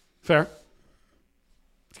fair.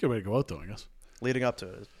 It's a good way to go out, though, I guess. Leading up to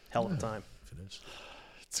it, hell of a time.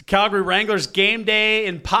 It's a Calgary Wranglers game day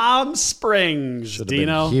in Palm Springs. Should have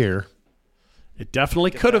Dino. been here. It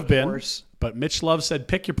definitely could have been, horse. but Mitch Love said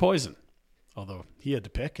pick your poison. Although he had to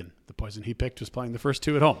pick, and the poison he picked was playing the first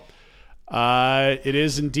two at home. It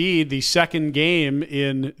is indeed the second game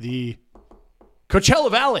in the Coachella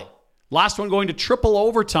Valley. Last one going to triple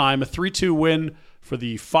overtime, a 3-2 win for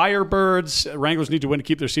the Firebirds. Wranglers need to win to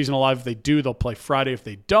keep their season alive. If they do, they'll play Friday. If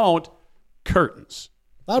they don't, curtains.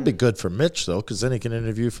 That'd be good for Mitch, though, because then he can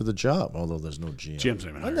interview for the job, although there's no GM. GM's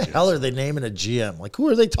not even Why the hired hell are they naming a GM? Like, who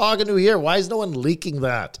are they talking to here? Why is no one leaking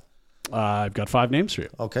that? I've got 5 names for you.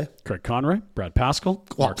 Okay. Craig Conroy, Brad Pascal,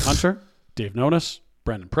 Mark Hunter, Dave Nonis,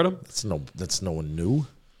 Brandon Pridham. That's no one new.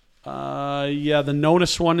 The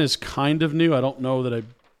Nonis one is kind of new. I don't know that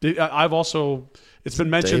I've also, it's been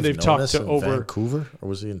mentioned Dave they've talked Nonis to in over Vancouver, or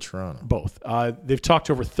was he in Toronto? both. They've talked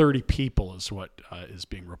to over 30 people is what is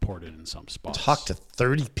being reported in some spots. Talk to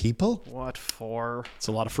 30 people? What for? It's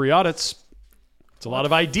a lot of free audits. It's a lot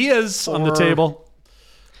of ideas on the table.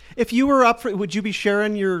 If you were up for, would you be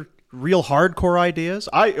sharing your real hardcore ideas?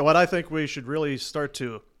 I think we should really start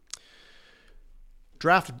to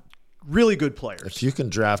draft really good players. If you can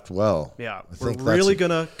draft well. Yeah, I we're think really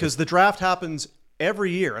gonna, because the draft happens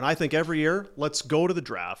every year, and I think every year, let's go to the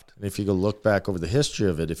draft. And if you go look back over the history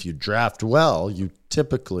of it, if you draft well, you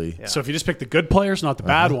typically... So if you just pick the good players, not the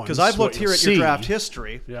bad ones. Because I've looked what here you'll at your see- draft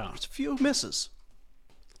history. Yeah. There's a few misses.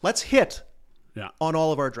 Let's hit on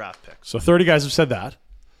all of our draft picks. So 30 guys have said that.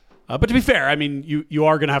 But to be fair, I mean, you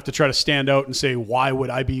are going to have to try to stand out and say, why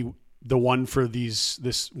would I be the one for this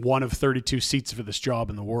one of 32 seats for this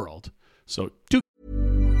job in the world? So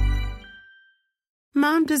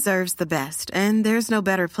Mom deserves the best, and there's no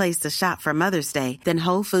better place to shop for Mother's Day than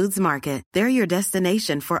Whole Foods Market. They're your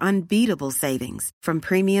destination for unbeatable savings, from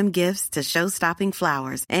premium gifts to show-stopping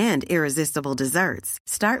flowers and irresistible desserts.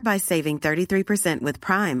 Start by saving 33% with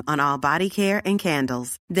Prime on all body care and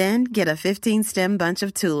candles. Then get a 15-stem bunch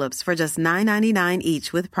of tulips for just $9.99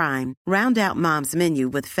 each with Prime. Round out Mom's menu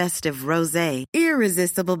with festive rosé,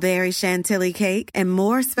 irresistible berry chantilly cake, and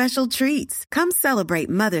more special treats. Come celebrate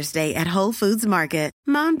Mother's Day at Whole Foods Market.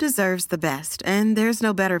 Mom deserves the best, and there's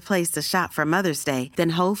no better place to shop for Mother's Day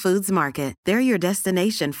than Whole Foods Market. They're your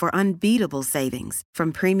destination for unbeatable savings,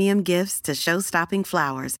 from premium gifts to show-stopping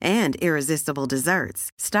flowers and irresistible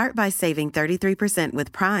desserts. Start by saving 33%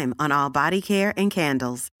 with Prime on all body care and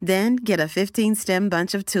candles. Then get a 15-stem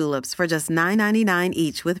bunch of tulips for just $9.99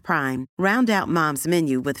 each with Prime. Round out Mom's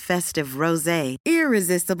menu with festive rosé,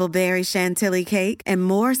 irresistible berry chantilly cake, and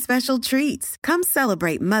more special treats. Come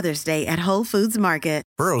celebrate Mother's Day at Whole Foods Market.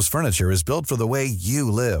 Burrow's furniture is built for the way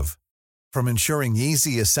you live. From ensuring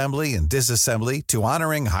easy assembly and disassembly to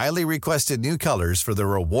honoring highly requested new colors for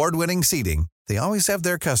their award-winning seating, they always have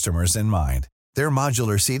their customers in mind. Their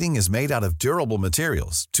modular seating is made out of durable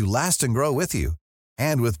materials to last and grow with you.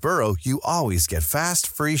 And with Burrow, you always get fast,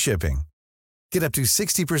 free shipping. Get up to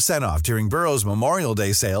 60% off during Burrow's Memorial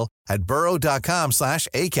Day sale at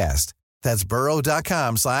burrow.com/ACAST. That's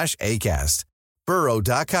burrow.com/ACAST.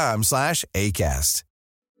 burrow.com/ACAST.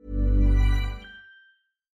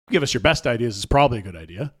 give us your best ideas is probably a good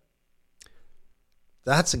idea.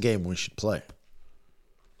 That's a game we should play.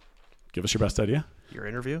 Give us your best idea. Your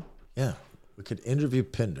interview? Yeah. We could interview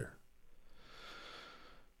Pinder.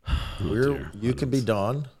 Dear. You can be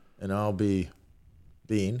Don, and I'll be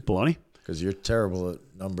Bean. Bologna? Because you're terrible at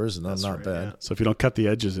numbers, and I'm not bad. Yeah. So if you don't cut the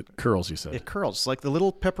edges, it curls, you said. It curls. It's like the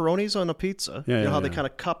little pepperonis on a pizza. Yeah, you know yeah, how they yeah. kind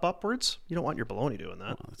of cup upwards? You don't want your bologna doing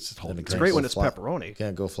that. It's Then it It's can't great go when it's flat. pepperoni. You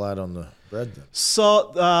can't go flat on the bread then.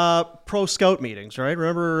 So, pro scout meetings, right?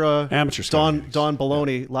 Remember Amateur scout meetings. Don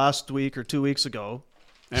Baloney last week or 2 weeks ago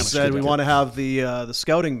Amateur said we scout. want to have the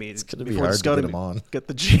scouting meeting. It's gonna be hard to get him on. Get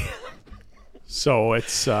the GM. So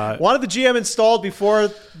it's Wanted the GM installed before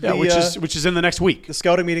which is in the next week. the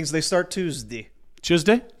scouting meetings. They start Tuesday.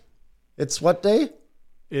 Tuesday? It's what day?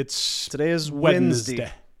 It's Today is Wednesday.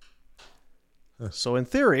 So in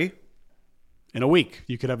theory, in a week,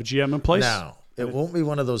 you could have a GM in place. Now, it won't be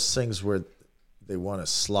one of those things where they want to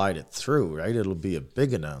slide it through, right? It'll be a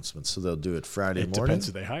big announcement, so they'll do it Friday morning. Depends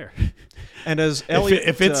who they hire. And as Elliot,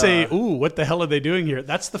 if it's what the hell are they doing here?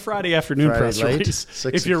 That's the Friday afternoon Friday press late, release.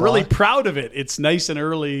 6 If you're o'clock. really proud of it, it's nice and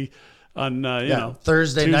early on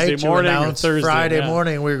Thursday Tuesday night morning you or announce Thursday, Friday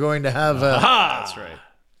morning we're going to have that's right.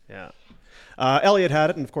 Yeah. Elliot had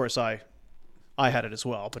it, and of course I had it as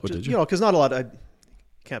well. But did just, you? because not a lot. I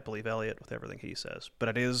can't believe Elliot with everything he says, but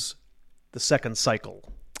it is the second cycle.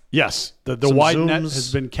 Yes, the Some wide net Zooms.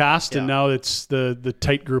 has been cast, and now it's the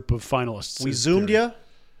tight group of finalists. We zoomed you.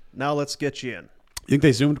 Now let's get you in. You think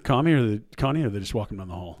they zoomed Connie, or they just walking down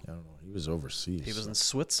the hall? I don't know. He was overseas. He was in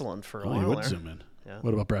Switzerland for a Oh, while he would there. zoom in. Yeah.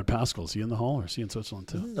 What about Brad Pascal? Is he in the hall, or is he in Switzerland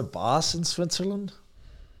too? Isn't the boss in Switzerland?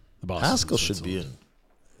 The boss. Pascal should be in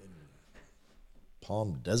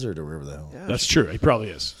Palm Desert or wherever the hell. Yeah, That's true. He probably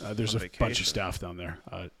is. There's a on bunch of vacation. staff down there,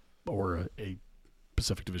 or a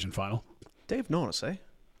Pacific Division final. Dave Nonis, eh?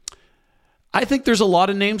 I think there's a lot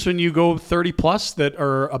of names when you go 30 plus that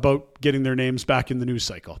are about getting their names back in the news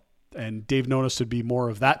cycle. And Dave Nonis would be more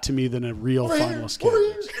of that to me than a real finalist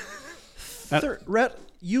candidate. Rhett,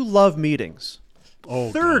 you love meetings.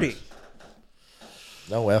 Oh, 30. God.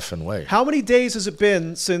 No effing way. How many days has it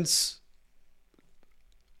been since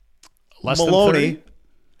Less than Maloney 30?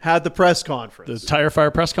 had the press The conference? Tire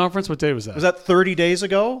Fire press conference, what day was that? Was that 30 days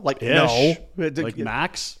ago? Like, Ish. no. Like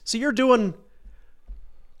max? So you're doing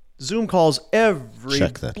Zoom calls every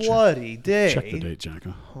Check that, bloody day. Check the date,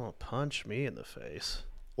 Jacko. Oh, punch me in the face.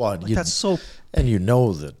 Well, Like, that's so... And you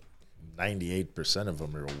know that 98% of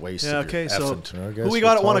them are wasted. Yeah, okay, so effing who we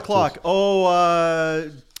got at 1 o'clock? Oh,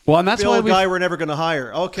 Well, and that's Bill, why a we guy we're never going to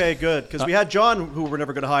hire. Okay, good. Because we had John, who we're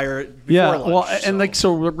never going to hire before yeah. lunch, Well, and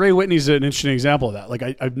so Ray Whitney's an interesting example of that. Like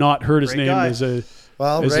I've not heard his Great name guy. as a.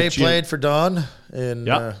 Well, as a Ray GM. played for Don in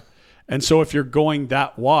And so if you're going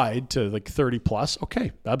that wide to like 30 plus,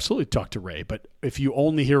 okay, absolutely talk to Ray. But if you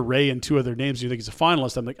only hear Ray and two other names and you think he's a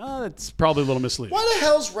finalist, I'm like, that's probably a little misleading. Why the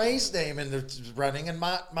hell's Ray's name in the running and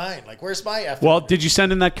mine? Like, where's my effort? Well, did you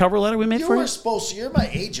send in that cover letter we made you for were you? supposed to. You're my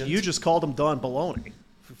agent. You just called him Don Baloney.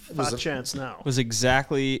 Fat chance now. It was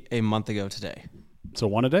exactly a month ago today. So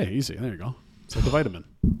one a day, easy. There you go. It's like a vitamin.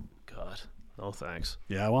 God. No thanks.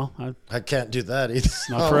 Yeah, well, I can't do that either. It's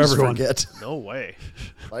not for everyone. Forget. No way.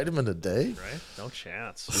 Vitamin a day? Right? No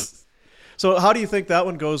chance. So how do you think that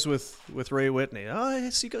one goes with Ray Whitney? Oh,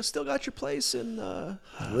 so you still got your place in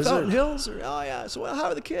Fountain Hills? Or, oh, yeah. So how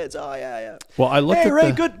are the kids? Oh, yeah. Well, I looked Hey, at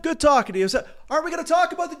Ray, good talking to you. Aren't we going to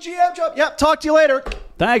talk about the GM job? Yep, talk to you later.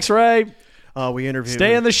 Thanks, Ray. We interviewed.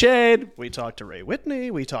 Stay in the shade. We talked to Ray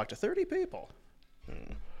Whitney. We talked to 30 people.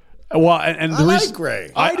 Well, and the I reason like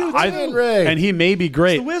Ray. I do too. Ray. and he may be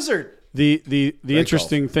great. The Wizard. The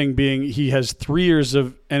interesting thing being he has 3 years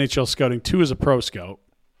of NHL scouting, 2 as a pro scout.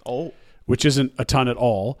 Oh. Which isn't a ton at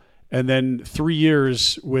all, and then 3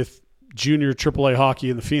 years with junior AAA hockey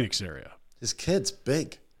in the Phoenix area. His kid's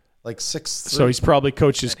big, like 6'3". So he's probably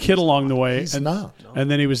coached his kid along the way. He's not. And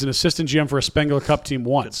then he was an assistant GM for a Spengler Cup team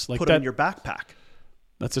once. Like Put that, him in your backpack.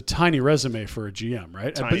 That's a tiny resume for a GM,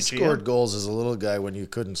 right? Tiny He scored goals as a little guy when you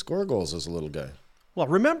couldn't score goals as a little guy. Well,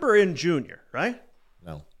 remember in junior, right?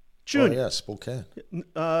 No. Junior. Oh, yeah, Spokane.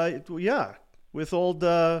 Yeah, with old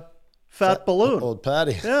Fat Balloon. Old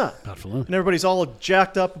Patty. Yeah. Pat Falloon. And everybody's all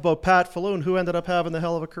jacked up about Pat Falloon, who ended up having the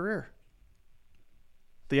hell of a career.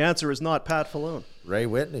 The answer is not Pat Falloon. Ray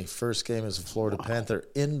Whitney, first game as a Florida Panther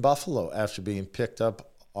in Buffalo after being picked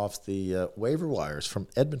up off the waiver wires from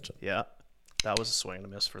Edmonton. Yeah. That was a swing and a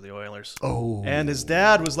miss for the Oilers. Oh. And his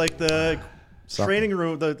dad was like the training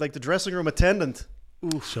room, the dressing room attendant.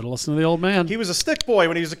 Should have listened to the old man. He was a stick boy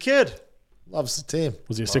when he was a kid. Loves the team.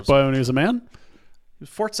 Was he a sick boy when he was a man? He was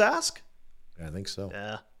Fort Sask? I think so.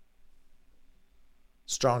 Yeah.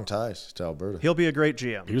 Strong ties to Alberta. He'll be a great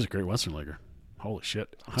GM. He was a great Western Leaguer. Holy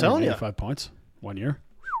shit. I'm telling you. 185 points 1 year.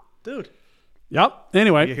 Dude. Yep.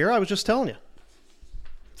 Anyway. You hear? I was just telling you.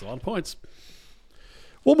 It's a lot of points.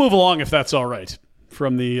 We'll move along if that's all right.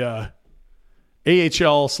 From the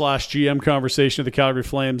AHL/GM conversation of the Calgary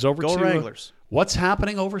Flames over Go to Wranglers. What's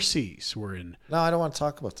happening overseas. We're in. No, I don't want to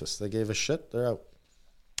talk about this. They gave a shit. They're out.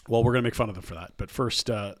 Well, we're going to make fun of them for that. But first,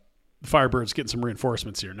 the Firebirds getting some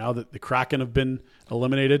reinforcements here. Now that the Kraken have been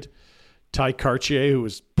eliminated, Ty Cartier, who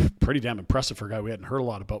was pretty damn impressive for a guy we hadn't heard a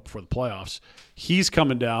lot about before the playoffs, he's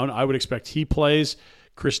coming down. I would expect he plays.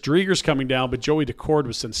 Chris Drieger's coming down, but Joey Decord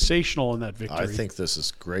was sensational in that victory. I think this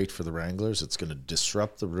is great for the Wranglers. It's going to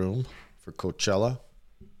disrupt the room for Coachella.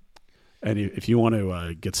 And if you want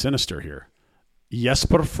to get sinister here,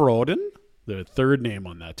 Jesper Froden, the third name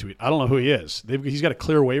on that tweet. I don't know who he is. He's got to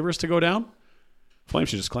clear waivers to go down. Flames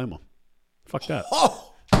should just claim them. Fuck that.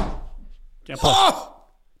 Oh! Can't play.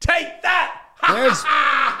 Take that!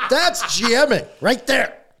 That's GMing right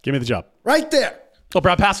there. Give me the job. Right there. Well,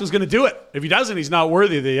 Brad Pascal's going to do it. If he doesn't, he's not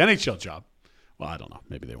worthy of the NHL job. Well, I don't know.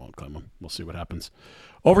 Maybe they won't claim him. We'll see what happens.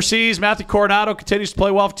 Overseas, Matthew Coronado continues to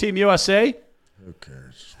play well for Team USA. Who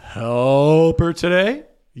cares? Helper today.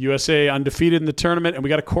 USA undefeated in the tournament, and we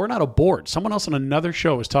got a Coronado board. Someone else on another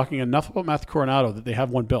show was talking enough about Matthew Coronado that they have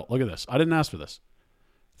one built. Look at this. I didn't ask for this.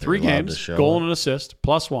 3 games, goal and an assist,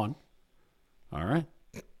 +1. All right.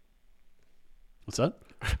 What's that?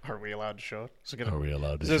 Are we allowed to show it? Are we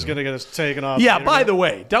allowed to Is this going to get us taken off? Yeah, by the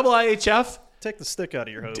way, IHF. Take the stick out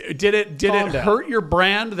of your hoop. Did it hurt your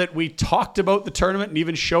brand that we talked about the tournament and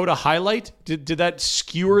even showed a highlight? Did that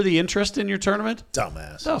skewer the interest in your tournament?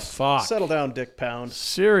 Dumbass. The fuck? Settle down, Dick Pound.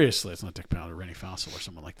 Seriously, it's not Dick Pound or Rennie Fassel or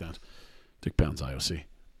someone like that. Dick Pound's IOC.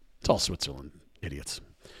 It's all Switzerland idiots.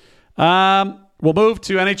 We'll move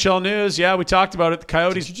to NHL news. Yeah, we talked about it. The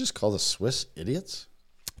Coyotes. Did you just call the Swiss idiots?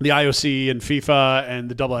 The IOC and FIFA and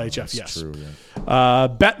the IHF, That's yes. true, yeah.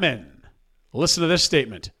 Bettman, listen to this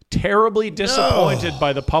statement. Terribly disappointed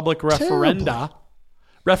by the public referenda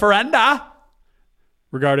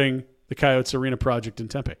regarding the Coyotes Arena project in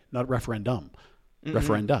Tempe. Not referendum.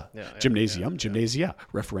 Referenda. Gymnasium, gymnasia.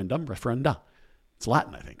 Referendum, referenda. It's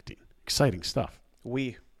Latin, I think, Dean. Exciting stuff.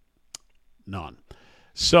 None.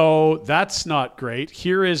 So that's not great.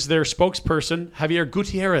 Here is their spokesperson, Javier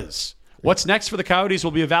Gutierrez. What's next for the Coyotes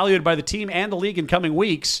will be evaluated by the team and the league in coming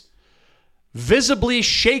weeks. Visibly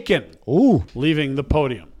shaken, leaving the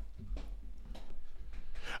podium.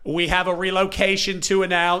 We have a relocation to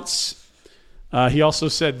announce. He also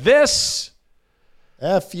said this.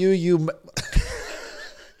 F you.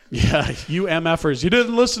 Yeah, you MFers. You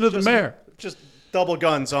didn't listen to the mayor. Just double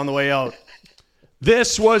guns on the way out.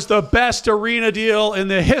 This was the best arena deal in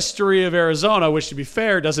the history of Arizona, which, to be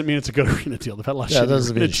fair, doesn't mean it's a good arena deal. They've had a lot of shit. Yeah,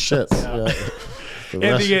 doesn't mean shit. Yeah.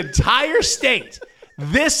 In the entire state,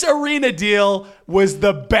 this arena deal was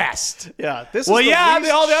the best. Yeah. All the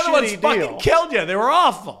other ones fucking killed you. They were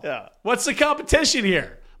awful. Yeah. What's the competition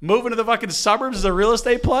here? Moving to the fucking suburbs is a real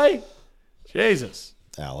estate play? Jesus.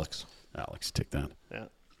 Alex, take that.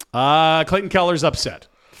 Yeah. Clayton Keller's upset.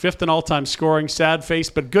 5th in all-time scoring. Sad face,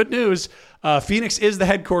 but good news. Phoenix is the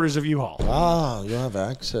headquarters of U-Haul. Ah, you'll have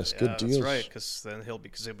access. Good deals. That's right, because then he'll be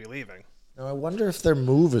leaving. Now, I wonder if their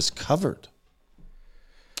move is covered.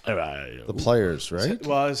 The players, right?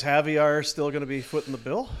 Well, is Javier still going to be footing the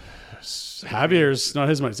bill? Javier's not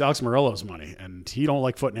his money. It's Alex Morello's money, and he don't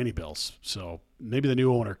like footing any bills. So maybe the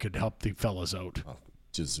new owner could help the fellas out.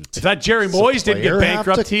 If that Jerry Moyes didn't get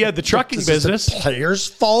bankrupt, he had the trucking business. Is the player's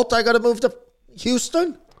fault I got to move to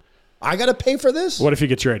Houston? I got to pay for this? What if you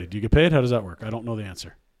get traded? Do you get paid? How does that work? I don't know the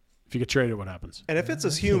answer. If you get traded, what happens? And if it's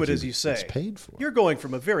as humid as you say, it's paid for. You're going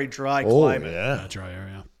from a very dry climate. Yeah, dry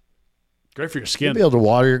area. Great for your skin. You'll be able to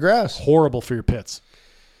water your grass. Horrible for your pits.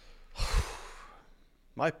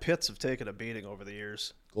 My pits have taken a beating over the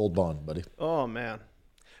years. Gold Bond, buddy. Oh, man.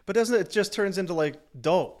 But doesn't it just turns into like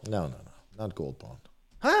dough? No. Not Gold Bond.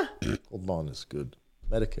 Huh? Gold Bond is good.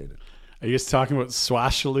 Medicated. Are you just talking about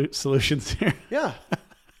swash solutions here? Yeah.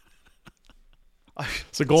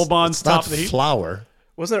 So Gold Bond's top of the heap? Flour.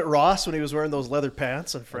 Wasn't it Ross when he was wearing those leather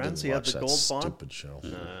pants and Friends? He had the Gold Bond. Stupid show.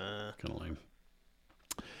 Kind of lame.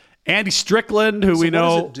 Andy Strickland, who we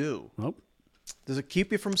know. What does it do? Oh. Does it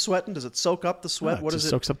keep you from sweating? Does it soak up the sweat? Yeah, what is it?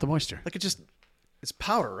 Soaks up the moisture. Like it's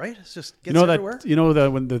powder, right? It just gets everywhere.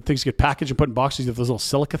 When the things get packaged and put in boxes, you have those little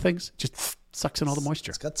silica things. It just sucks in all the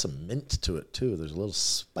moisture. It's got some mint to it too. There's a little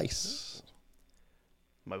spice.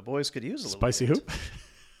 My boys could use a little spicy mint. hoop.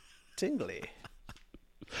 Tingly.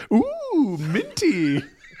 Ooh, minty.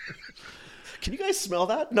 Can you guys smell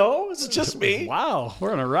that? No, is it just me? Wow,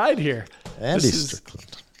 we're on a ride here. Andy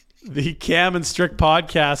Strickland. The Cam and Strick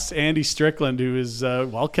podcast, Andy Strickland, who is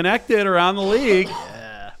well connected around the league.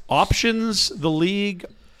 Options the league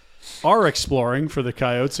are exploring for the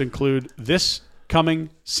Coyotes include this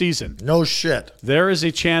coming season. No shit. There is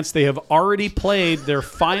a chance they have already played their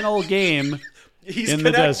final game in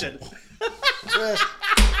the desert.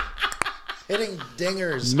 Hitting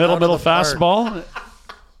dingers. Middle fastball.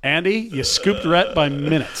 Andy, you scooped Rhett by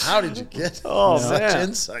minutes. How did you get such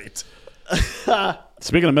insight?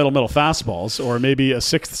 Speaking of middle fastballs, or maybe a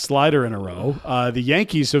 6th slider in a row, the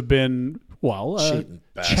Yankees have been,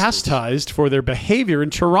 chastised for their behavior in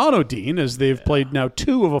Toronto, Dean, as they've played now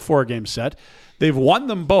 2 of a 4-game set. They've won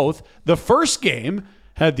them both. The first game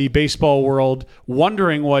had the baseball world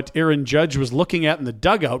wondering what Aaron Judge was looking at in the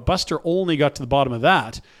dugout. Buster Olney got to the bottom of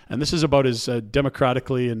that. And this is about as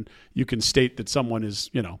democratically, and you can state that someone is,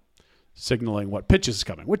 signaling what pitch is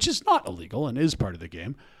coming, which is not illegal and is part of the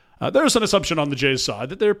game. There's an assumption on the Jays' side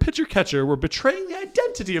that their pitcher-catcher were betraying the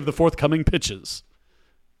identity of the forthcoming pitches.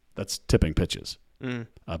 That's tipping pitches.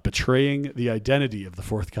 Betraying the identity of the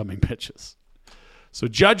forthcoming pitches. So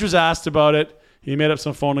Judge was asked about it. He made up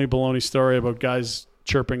some phony baloney story about guys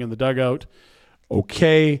chirping in the dugout.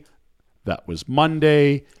 Okay, that was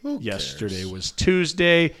Monday. Yesterday was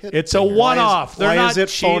Tuesday. It's a one-off. Why is it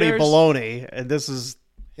phony baloney? And this is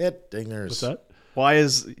hit dingers. What's that? Why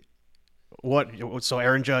is what? So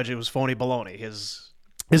Aaron Judge, it was phony baloney. His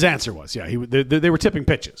answer was, yeah, they were tipping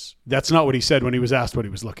pitches. That's not what he said when he was asked what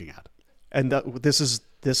he was looking at. And this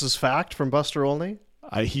is fact from Buster Olney?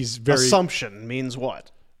 He's very assumption means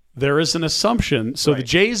what? There is an assumption. So the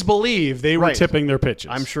Jays believe they were tipping their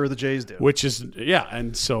pitches. I'm sure the Jays do. Which is, yeah,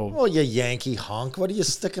 and so... Oh, you Yankee honk. What are you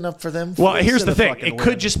sticking up for them for? Well, here's the thing. It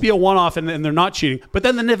could just be a one-off and they're not cheating. But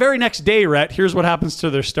then the very next day, Rhett, here's what happens to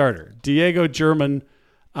their starter. Diego German,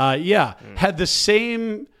 had the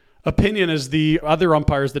same opinion as the other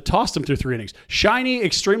umpires that tossed him through 3 innings. Shiny,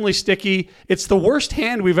 extremely sticky. It's the worst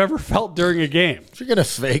hand we've ever felt during a game. If you're going to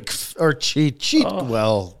fake or cheat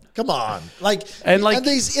well... Come on. And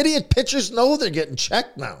these idiot pitchers know they're getting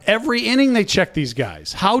checked now. Every inning they check these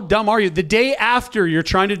guys. How dumb are you? The day after you're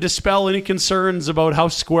trying to dispel any concerns about how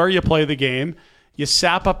square you play the game, you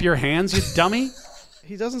sap up your hands, you dummy.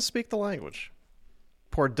 He doesn't speak the language.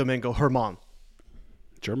 Poor Domingo Herman.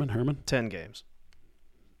 German Herman? 10 games.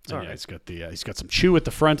 Yeah, he's got some chew at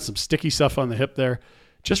the front, some sticky stuff on the hip there,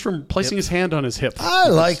 just from placing his hand on his hip. I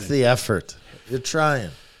like the effort. You're trying.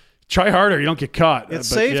 Try harder. You don't get caught. It's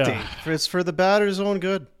safety. Yeah. It's for the batter's own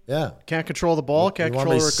good. Yeah. Can't control the ball. Can't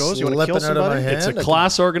control where it goes. You want to kill somebody? It's a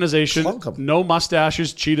class organization. No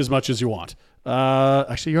mustaches. Cheat as much as you want.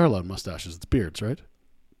 Actually, you're allowed mustaches. It's beards, right?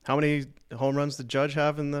 How many home runs did Judge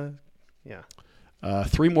have in the... Yeah.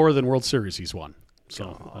 3 more than World Series he's won.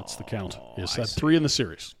 So that's the count. He's had 3 in the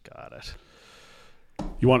series. Got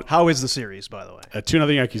it. How is the series, by the way?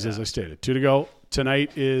 2-0 Yankees, as I stated. 2 to go.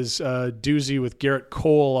 Tonight is doozy with Garrett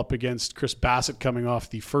Cole up against Chris Bassett coming off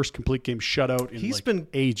the first complete game shutout in been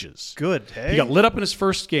ages. Good, hey? He got lit up in his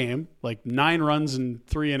first game, 9 runs in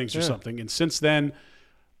 3 innings or something. And since then,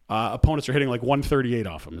 opponents are hitting 138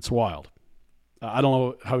 off him. It's wild. I don't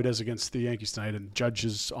know how he does against the Yankees tonight, and Judge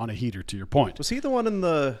is on a heater, to your point. Was he the one in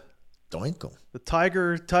the Doinkle? The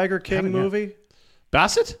Tiger King movie?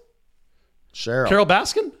 Bassett? Carol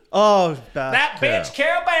Baskin? Oh, that bitch,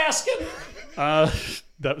 Carol Baskin.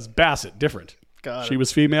 That was Bassett, different. She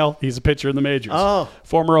was female. He's a pitcher in the majors. Oh.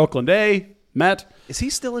 Former Oakland A, Met. Is he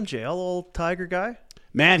still in jail, old Tiger guy?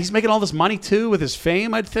 Man, he's making all this money, too, with his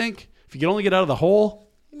fame, I'd think. If he could only get out of the hole.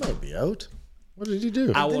 He might be out. What did he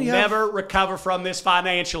do? I will never recover from this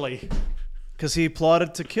financially. Because he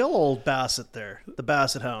plotted to kill old Bassett there, the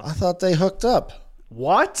Bassett Hound. I thought they hooked up.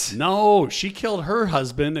 What? No, she killed her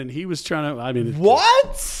husband, and he was trying to...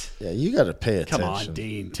 What? Yeah, you got to pay attention. Come on,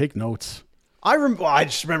 Dean. Take notes. I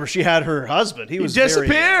just remember she had her husband. He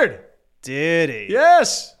disappeared. Did he?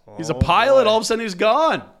 Yes. He's a pilot. All of a sudden, he's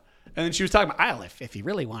gone. And then she was talking about, if he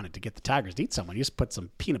really wanted to get the Tigers to eat someone, you just put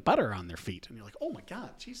some peanut butter on their feet. And you're like, oh, my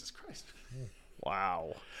God, Jesus Christ.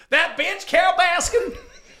 Wow. That bitch, Carol Baskin.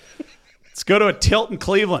 Let's go to a tilt in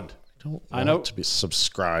Cleveland. I know to be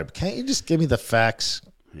subscribed. Can't you just give me the facts?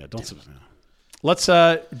 Yeah, don't subscribe. Let's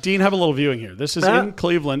Dean have a little viewing here. This is in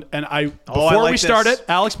Cleveland, and before we start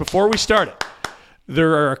it,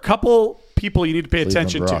 there are a couple people you need to pay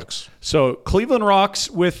attention to. So Cleveland Rocks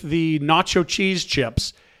with the nacho cheese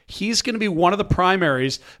chips. He's going to be one of the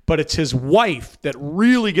primaries, but it's his wife that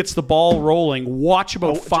really gets the ball rolling. Watch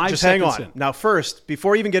about 5 just seconds hang on. in. Now, first,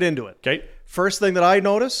 before you even get into it, okay. First thing that I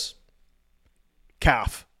notice,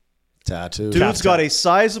 calf. Tattoo. Dude's got a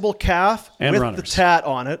sizable calf and with runners. the tat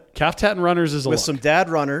on it. Calf tat and runners is a with look. Some dad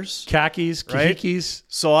runners. Khakis, kahikis.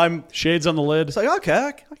 So I'm... Shades on the lid. It's like,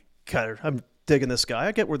 okay, I'm digging this guy.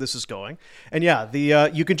 I get where this is going. And yeah,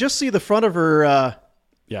 you can just see the front of her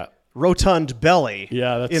rotund belly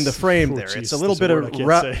in the frame there. It's a little bit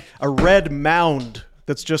of a red mound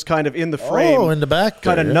that's just kind of in the frame. Oh, in the back.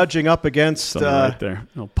 Kind of nudging up against... right there.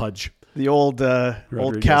 No pudge. The old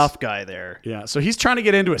calf guy there. Yeah, so he's trying to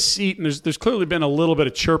get into a seat, and there's clearly been a little bit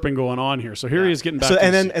of chirping going on here. So here he is getting back.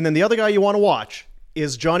 And then the other guy you want to watch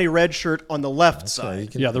is Johnny Redshirt on the left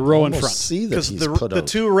side. The row in front. Because the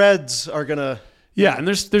two Reds are gonna. Yeah, and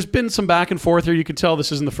there's been some back and forth here. You can tell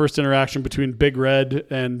this isn't the first interaction between Big Red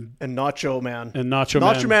and Nacho Man. And Nacho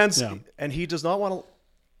Man. Nacho Man's and he does not want to.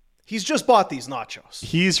 He's just bought these nachos.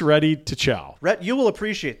 He's ready to chow. Rhett, you will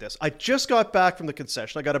appreciate this. I just got back from the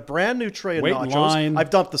concession. I got a brand new tray of Wait in nachos. line. I've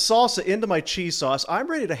dumped the salsa into my cheese sauce. I'm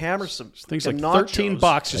ready to hammer some Things like nachos.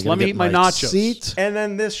 $13. Just let me eat my nachos. Seat. And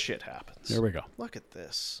then this shit happens. There we go. Look at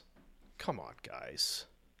this. Come on, guys.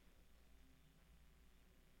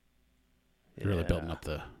 You're really building up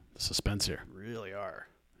the suspense here. Really are.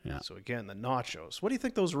 Yeah. So again, the nachos. What do you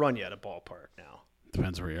think those run you at a ballpark now?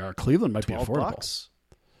 Depends where you are. Cleveland might be affordable. $12?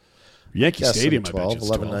 Yankee Stadium, I bet you,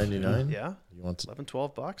 11.99. Yeah. You want $11,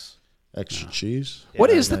 $12? extra cheese? What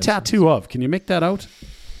is the tattoo of? Can you make that out?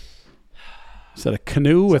 Is that a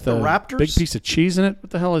canoe with a Raptors? big piece of cheese in it? What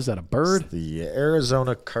the hell is that? A bird? It's the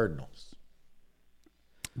Arizona Cardinals.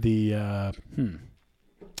 The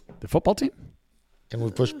football team? Can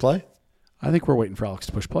we push play? I think we're waiting for Alex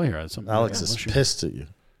to push play here. Alex is pissed at you.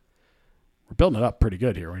 We're building it up pretty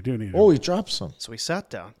good here. We do need. Oh, he dropped some. So he sat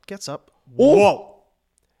down, gets up. Oh. Whoa.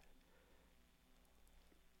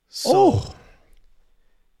 So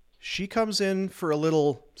she comes in for a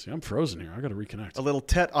little. See, I'm frozen here. I got to reconnect. A little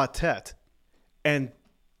tete-a-tete. And,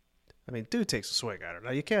 I mean, dude takes a swing at her.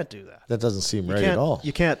 Now, you can't do that. That doesn't seem right at all.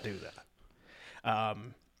 You can't do that.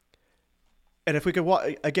 And if we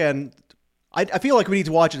could again, I feel like we need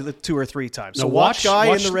to watch it 2 or 3 times. So watch guy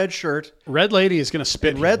in the red shirt. Red lady is going to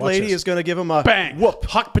spit. And red lady is going to give him a bang whoop.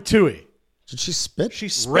 Huck Patooey. Did she spit? She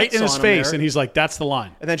spits right in his on him face, there. and he's like, "That's the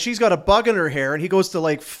line." And then she's got a bug in her hair, and he goes to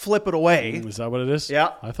like flip it away. Is that what it is?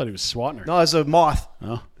 Yeah. I thought he was swatting her. No, it's a moth.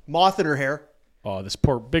 Oh. Moth in her hair. Oh, this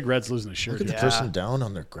poor Big Red's losing his shirt. Look at the here. person down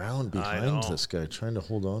on the ground behind this guy, trying to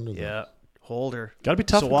hold on to them. Yeah, hold her. Got to be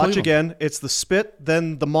tough. So in watch Cleveland. again. It's the spit,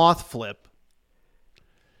 then the moth flip.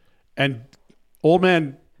 And old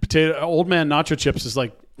man nacho chips is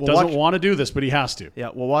like doesn't want to do this, but he has to. Yeah,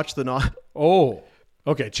 we'll watch the Oh,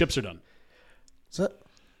 okay. Chips are done. Is that?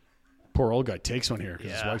 Poor old guy takes one here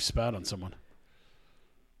because his wife spat on someone.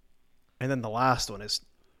 And then the last one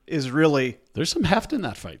is really There's some heft in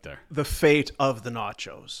that fight there. the fate of the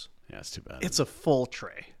nachos. Yeah, it's too bad. It's a full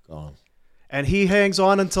tray. Gone. And he hangs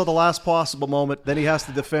on until the last possible moment. Then he has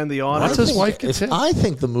to defend the honor. Once his wife gets hit. I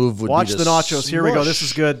think the move would Watch be to the nachos. Here we go. This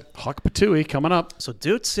is good. Huck Patooey coming up. So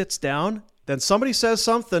dude sits down. Then somebody says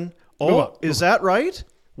something. Move Oh, up. is that right?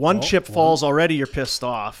 One chip falls already. You're pissed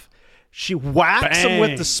off. She whacks him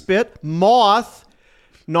with the spit. Moth.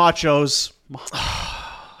 Nachos.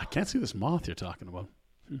 I can't see this moth you're talking about.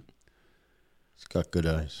 He's got good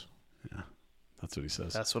eyes. Yeah, that's what he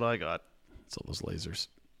says. That's what I got. It's all those lasers.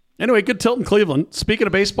 Anyway, good tilt in Cleveland. Speaking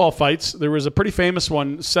of baseball fights, there was a pretty famous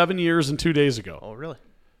one 7 years and 2 days ago. Oh, really?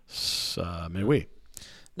 May we?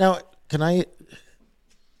 Now, can I,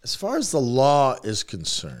 as far as the law is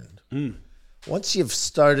concerned, once you've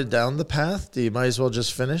started down the path, do you might as well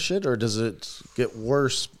just finish it, or does it get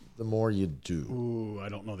worse the more you do? Ooh, I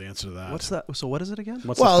don't know the answer to that. What's that? So what is it again?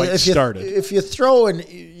 Once the fight started. If you throw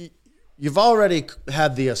in, you've already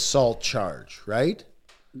had the assault charge, right?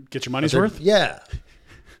 Get your money's worth? Yeah.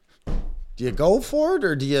 Do you go for it,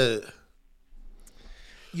 or do you?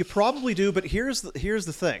 You probably do, but here's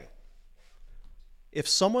the thing. If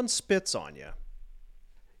someone spits on you,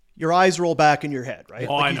 your eyes roll back in your head, right?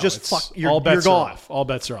 Oh, like I you know. just All bets you're are gone. off. All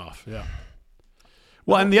bets are off. Yeah.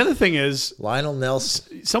 Well, and the other thing is, Lionel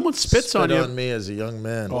Nelson someone spits on you. on me as a young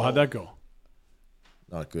man. Oh, how'd that go?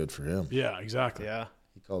 Not good for him. Yeah, exactly. Yeah.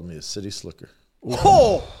 He called me a city slicker.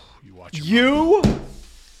 Oh, You watch your you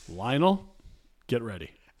Lionel, get ready.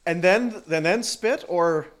 and then spit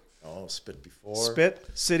or Oh, spit before. spit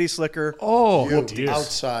city slicker. Oh, You geez.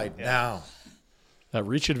 outside now. That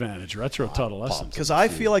reach advantage, retro adolescence. Because I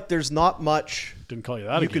feel like there's not much Didn't call you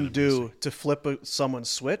that you again, can do to flip someone's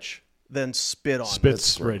switch than spit on.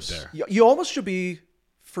 Spit's That's right gross. there. You almost should be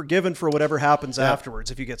forgiven for whatever happens afterwards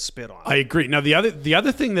if you get spit on. I agree. Now the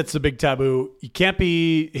other thing that's the big taboo, you can't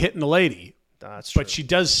be hitting the lady. That's true. But she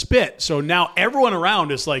does spit. So now everyone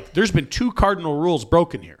around is like, there's been 2 cardinal rules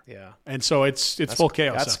broken here. Yeah. And so it's full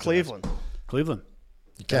chaos. That's after Cleveland. that. Cleveland.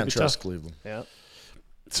 You can't be trust tough. Cleveland. Yeah.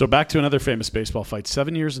 So back to another famous baseball fight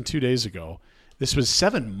 7 years and 2 days ago. This was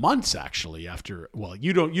 7 months actually after. Well,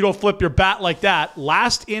 you don't flip your bat like that.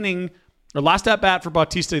 Last at bat for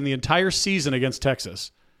Bautista in the entire season against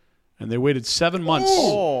Texas, and they waited 7 months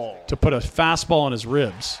to put a fastball on his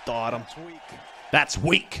ribs. Thought him. That's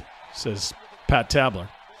weak, says Pat Tabler,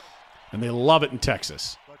 and they love it in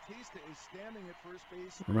Texas.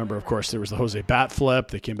 Remember, of course, there was the Jose bat flip.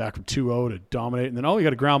 They came back from 2-0 to dominate, and then you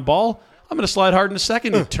got a ground ball. I'm going to slide hard in a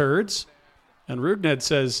second, you turds. And Rugned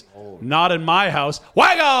says, not in my house.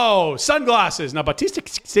 Wago! Sunglasses. Now, Bautista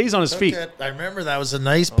stays on his feet. I remember that was a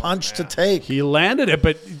nice punch to take. He landed it,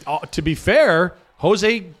 but to be fair,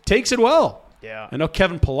 Jose takes it well. Yeah. I know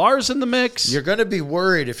Kevin Pillar's in the mix. You're going to be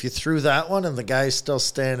worried if you threw that one and the guy's still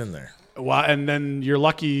standing there. Well, and then you're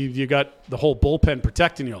lucky you got the whole bullpen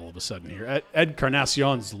protecting you all of a sudden here. Ed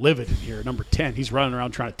Carnacion's livid in here, number 10. He's running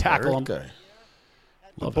around trying to tackle him. Guy.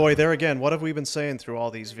 Boy, there again, what have we been saying through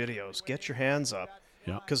all these videos? Get your hands up.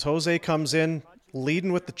 Yeah. Because Jose comes in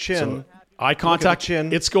leading with the chin. So, eye contact,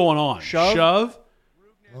 chin. It's going on. Shove.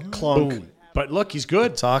 Clunk. Boom. But look, he's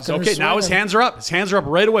good. Talking okay, now his hands are up. His hands are up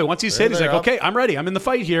right away. Once he's hit, he's like, up. okay, I'm ready. I'm in the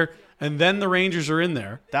fight here. And then the Rangers are in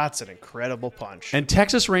there. That's an incredible punch. And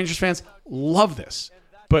Texas Rangers fans love this.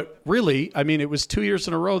 But really, I mean, it was 2 years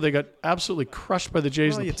in a row they got absolutely crushed by the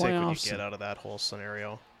Jays in the you take what playoffs. you get out of that whole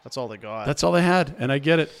scenario. That's all they got. That's all they had, and I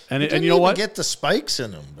get it. And Didn't you know what? Get the spikes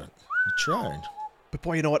in him, but he tried. But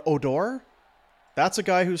boy, you know what? Odor? That's a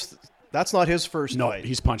guy that's not his first fight.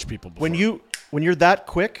 He's punched people before. When you're that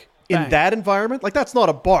quick in that environment, like that's not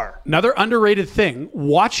a bar. Another underrated thing,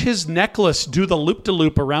 watch his necklace do the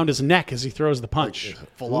loop-de-loop around his neck as he throws the punch.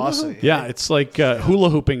 Velocity. Yeah, it's like a hula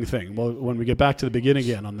hooping thing. Well, when we get back to the beginning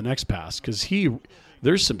again on the next pass, because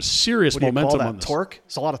there's some serious momentum on this. Torque?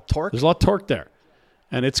 There's a lot of torque. There's a lot of torque there.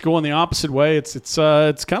 And it's going the opposite way. It's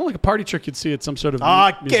kind of like a party trick you'd see at some sort of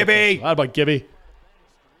Gibby. How about Gibby?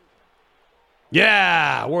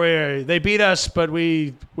 Yeah, they beat us, but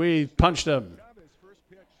we punched them.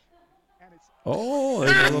 Oh,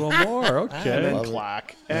 there's a little more. Okay. And then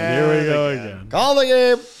clack. And here we go again. Call the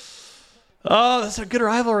game. Oh, that's a good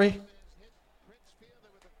rivalry.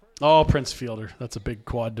 Oh, Prince Fielder. That's a big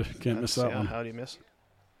quad. Can't miss that one. How do you miss?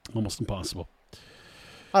 Almost impossible.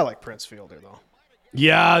 I like Prince Fielder, though.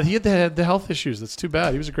 Yeah, he had the health issues. That's too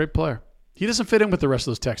bad. He was a great player. He doesn't fit in with the rest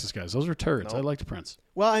of those Texas guys. Those are turds. Nope. I liked Prince.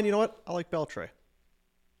 Well, and you know what? I like Beltre.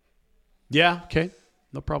 Yeah, okay.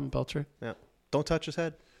 No problem, Beltre. Yeah. Don't touch his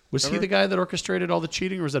head. Was he the guy that orchestrated all the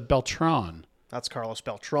cheating, or was that Beltran? That's Carlos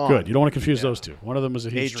Beltran. Good. You don't want to confuse those two. One of them was a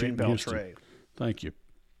huge Adrian cheat in Houston. Beltre. Thank you.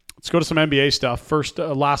 Let's go to some NBA stuff. First,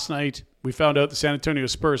 last night, we found out the San Antonio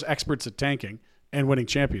Spurs, experts at tanking and winning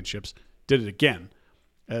championships, did it again.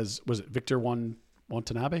 Was it Victor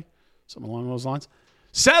Watanabe? Something along those lines.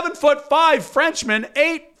 7'5" Frenchman,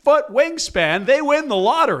 8-foot wingspan. They win the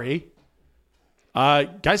lottery.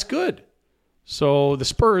 Guy's good. So the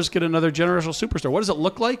Spurs get another generational superstar. What does it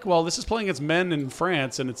look like? Well, this is playing against men in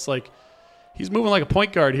France, and it's like he's moving like a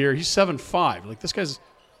point guard here. He's 7'5". Like this guy's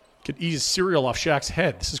could eat his cereal off Shaq's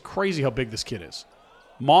head. This is crazy how big this kid is.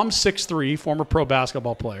 Mom's 6'3", former pro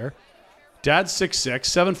basketball player. Dad's 6'6",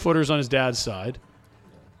 7-footers on his dad's side.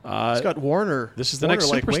 He's got Warner. This is the next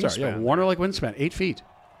superstar. Wingspan. Yeah, Warner like wingspan, 8 feet.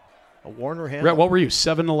 A Warner hand. Rhett, what were you,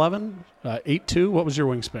 7'11", 8'2"? What was your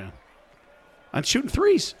wingspan? I'm shooting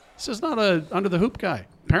threes. This is not a under-the-hoop guy.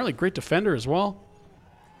 Apparently great defender as well.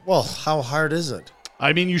 Well, how hard is it?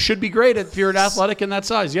 I mean, you should be great if you're an athletic in that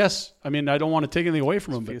size, yes. I mean, I don't want to take anything away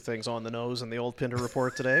from him. A few things on the nose in the old Pinder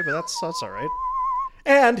report today, but that's all right.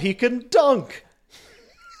 And he can dunk.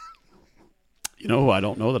 You know who I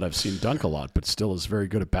don't know that I've seen dunk a lot, but still is very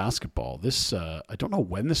good at basketball. This I don't know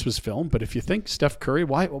when this was filmed, but if you think Steph Curry,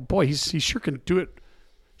 why? Well, boy, he sure can do it.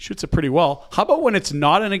 Shoots it pretty well. How about when it's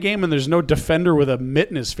not in a game and there's no defender with a mitt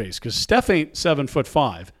in his face? Because Steph ain't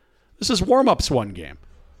 7'5". This is warm-ups one game.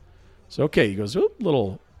 So, okay, he goes, oop,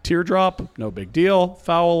 little teardrop, no big deal.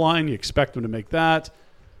 Foul line, you expect him to make that.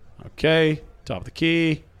 Okay, top of the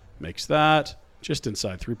key, makes that. Just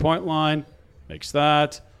inside three-point line, makes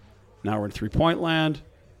that. Now we're in three-point land,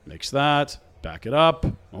 makes that. Back it up.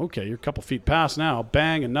 Okay, you're a couple feet past now.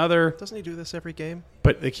 Bang, another. Doesn't he do this every game?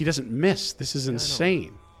 But like, he doesn't miss. This is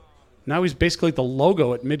insane. Now he's basically the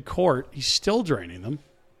logo at midcourt. He's still draining them.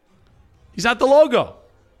 He's not the logo.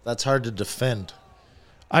 That's hard to defend.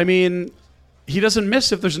 I mean, he doesn't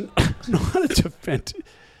miss if there's no how to defend.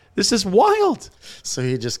 This is wild. So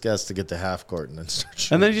he just gets to get to half court and then start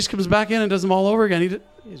shooting. And then he just comes back in and does them all over again.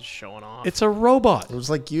 He's showing off. It's a robot. It was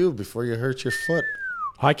like you before you hurt your foot.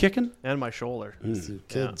 High kicking? And my shoulder.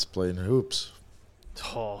 Kids playing hoops.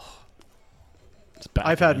 Oh. It's back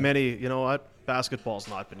I've had in. many, you know what? Basketball's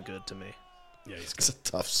not been good to me. Yeah, It's a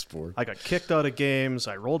tough sport. I got kicked out of games.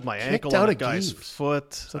 I rolled my ankle out on a of guy's games?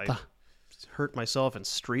 foot. I hurt myself in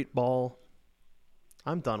street ball.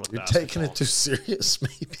 I'm done with You're basketball. taking it too serious,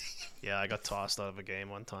 maybe. Yeah, I got tossed out of a game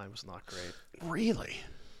one time. It was not great. Really?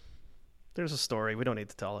 There's a story. We don't need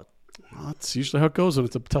to tell it. Well, that's usually how it goes when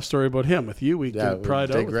it's a tough story about him. With you, we can pry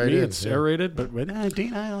it out. With me, it's aerated. But with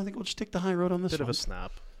Dean, I don't think we'll just take the high road on this Bit one. of a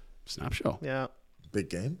snap. Snap show. Yeah. Big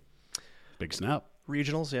game. Big snap.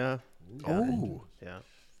 Regionals, yeah. Oh. Yeah.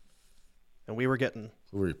 And we were getting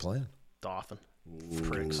Who were you playing? Dauphin.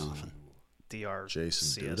 Fricks. DR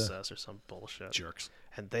Jason CSS Duda. or some bullshit. Jerks.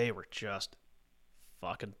 And they were just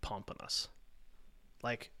fucking pumping us.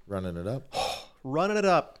 Like running it up. Running it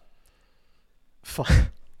up.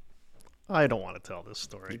 I don't want to tell this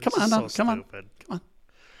story. Come on.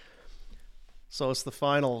 So it's the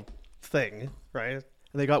final thing, right? And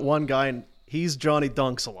they got one guy, and he's Johnny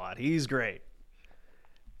Dunks a lot. He's great.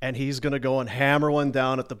 And he's going to go and hammer one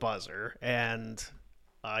down at the buzzer. And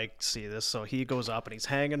I see this. So he goes up, and he's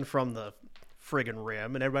hanging from the friggin'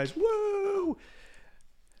 rim, and everybody's, woo!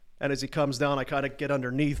 And as he comes down, I kind of get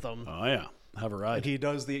underneath him. Oh, yeah. Have a ride. And he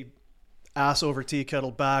does the ass over tea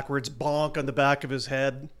kettle backwards, bonk on the back of his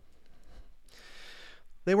head.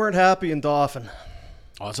 They weren't happy in Dauphin.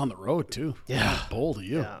 Oh, it's on the road, too. Yeah. Bold of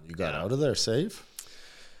you. Yeah. You got out of there safe?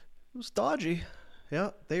 It was dodgy.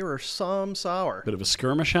 Yeah, they were some sour. Bit of a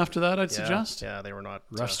skirmish after that, I'd suggest. Yeah, they were not.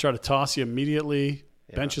 Refs try to toss you immediately.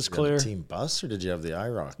 Yeah. Bench is clear. Team bus, or did you have the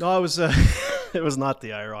IROC? No, it was. It was not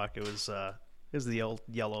the IROC. It was the old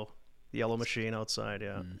yellow machine outside.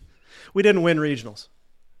 Yeah, we didn't win regionals.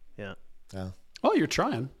 Yeah. Oh, you're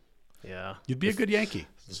trying. Yeah. You'd be a good Yankee.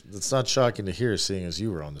 It's not shocking to hear, seeing as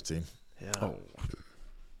you were on the team. Yeah. Oh.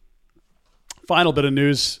 Final bit of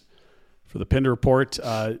news for the Pinder Report.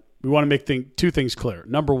 We want to make two things clear.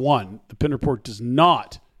 Number one, the Pinder Report does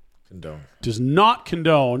not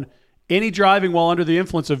condone any driving while under the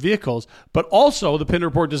influence of vehicles, but also the Pinder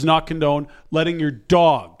Report does not condone letting your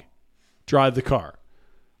dog drive the car.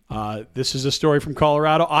 This is a story from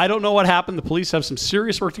Colorado. I don't know what happened. The police have some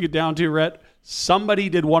serious work to get down to, Rhett. Somebody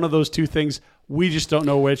did one of those two things. We just don't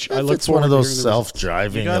know which. I look forward one of those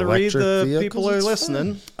self-driving electric vehicles. You got to read the people who are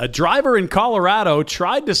listening. A driver in Colorado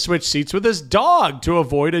tried to switch seats with his dog to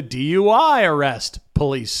avoid a DUI arrest,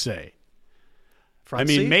 police say. Front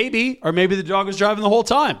seat? Maybe the dog was driving the whole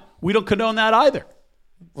time. We don't condone that either.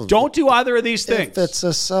 Well, don't do either of these things. If it's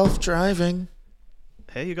a self-driving.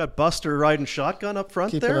 Hey, you got Buster riding shotgun up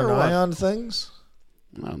front Keeping there? Keeping an eye on things?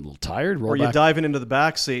 I'm a little tired. Or you diving into the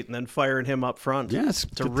back seat and then firing him up front. Yes.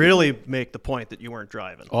 To really make the point that you weren't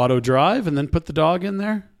driving. Auto drive and then put the dog in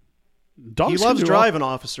there. He loves driving,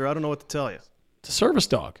 officer. I don't know what to tell you. It's a service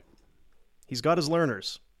dog. He's got his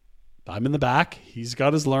learners. I'm in the back. He's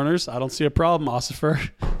got his learners. I don't see a problem, Ossifer.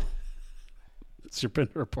 It's your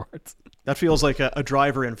Pinder Report. That feels like a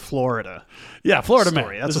driver in Florida. Yeah, Florida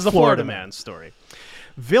story. man. That's a Florida man story.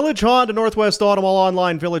 Village Honda, Northwest Automall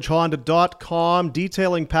online, villagehonda.com.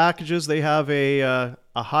 Detailing packages. They have a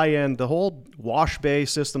high-end, the whole wash bay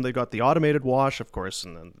system. They've got the automated wash, of course,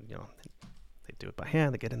 and then, they do it by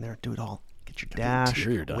hand. They get in there and do it all. Get your dash,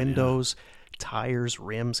 windows, tires,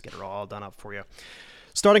 rims, get it all done up for you.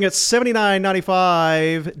 Starting at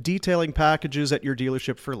 $79.95, detailing packages at your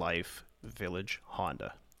dealership for life. Village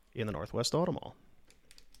Honda in the Northwest Automall.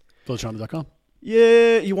 VillageHonda.com.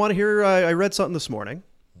 Yeah, you want to hear? I read something this morning.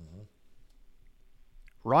 Mm-hmm.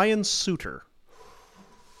 Ryan Suter,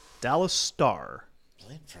 Dallas Star.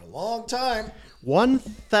 Played for a long time.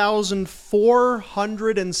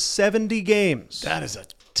 1,470 games. That is a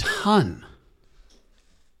ton.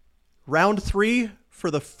 Round 3 for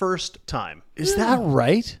the first time. Is that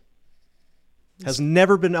right? Has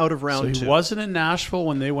never been out of round 2. So he wasn't in Nashville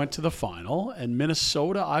when they went to the final, and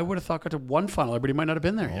Minnesota, I would have thought, got to one final, but he might not have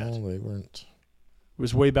been there yet. Oh, they weren't. It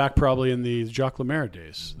was way back probably in the Jacques Lemaire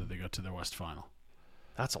days that they got to their West final.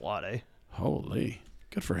 That's a lot, eh? Holy.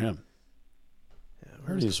 Good for him. Yeah, I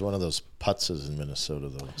heard he's one of those putzes in Minnesota,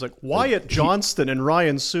 though. It's like Wyatt Johnston and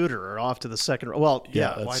Ryan Suter are off to the second. Well,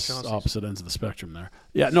 yeah, that's opposite ends of the spectrum there.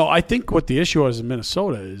 Yeah, no, I think what the issue was in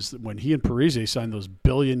Minnesota is that when he and Parise signed those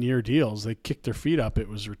billion-year deals, they kicked their feet up. It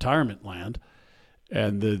was retirement land.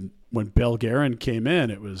 And then when Bill Guerin came in,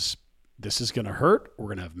 it was, this is going to hurt. We're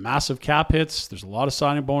going to have massive cap hits. There's a lot of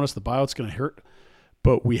signing bonus. The buyout's going to hurt.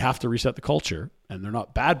 But we have to reset the culture. And they're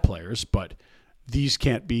not bad players, but these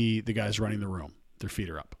can't be the guys running the room. Their feet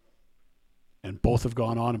are up. And both have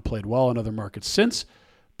gone on and played well in other markets since,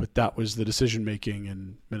 but that was the decision-making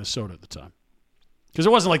in Minnesota at the time. Because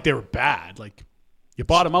it wasn't like they were bad. Like, you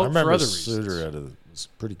bought them out for other reasons. Suter was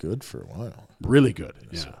pretty good for a while. Really good,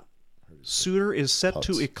 yeah. Suter is set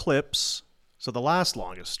to eclipse, so the last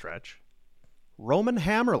longest stretch, Roman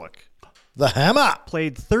Hamrlik. The Hammer!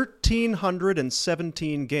 Played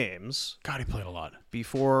 1,317 games. God, he played a lot.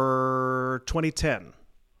 Before 2010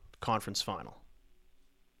 conference final.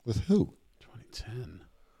 With who? 2010.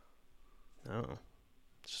 Oh,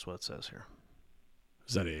 that's just what it says here.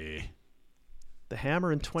 Is that the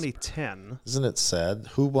Hammer in 2010? Isn't it sad?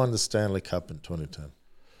 Who won the Stanley Cup in 2010?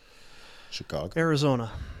 Chicago.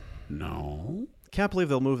 Arizona. No. Can't believe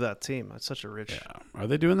they'll move that team. That's such a rich. Yeah. Are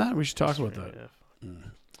they doing that? We should talk about that.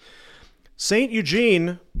 St.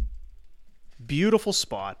 Eugene, beautiful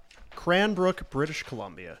spot. Cranbrook, British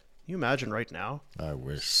Columbia. you imagine right now? I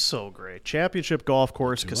wish. So great. Championship golf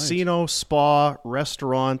course, casino, spa,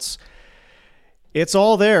 restaurants. It's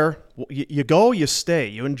all there. You go, you stay,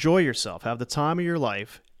 you enjoy yourself, have the time of your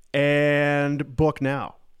life, and book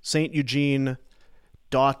now. St. Eugene.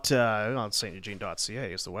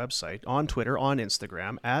 StEugene.ca is the website. On Twitter, on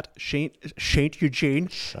Instagram, at St. Eugene.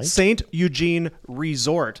 St. Eugene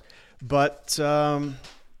Resort. But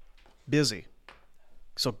busy.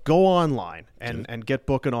 So go online and get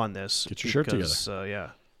booking on this. Get your shirt together. Yeah.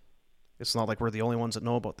 It's not like we're the only ones that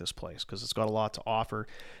know about this place because it's got a lot to offer.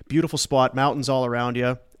 Beautiful spot, mountains all around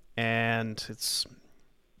you, and it's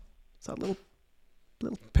that little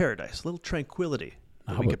paradise, little tranquility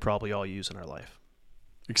that we could probably all use in our life.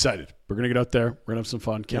 Excited. We're going to get out there. We're going to have some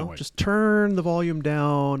fun. Can't wait. Just turn the volume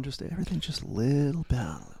down. Just everything just a little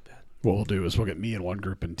down a little bit. What we'll do is we'll get me in one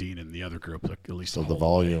group and Dean in the other group, like at least so the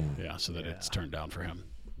volume. Yeah, so that it's turned down for him.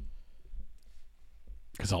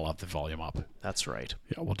 Because I'll have the volume up. That's right.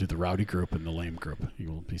 Yeah, we'll do the rowdy group and the lame group.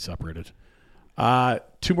 You will be separated.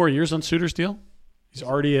 2 more years on Suter's deal. He's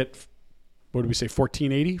already at, what did we say,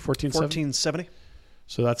 1480? 1470.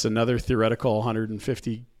 So that's another theoretical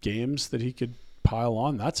 150 games that he could pile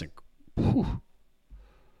on. That's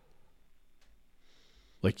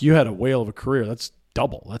like you had a whale of a career. That's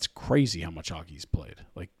double. That's crazy how much hockey he's played.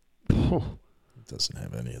 Like, it doesn't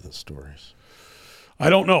have any of the stories. I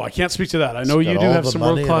don't know. I can't speak to that. I know you do have some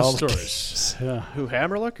world-class stories. Yeah. Who,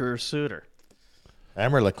 Hammerlick or Suter?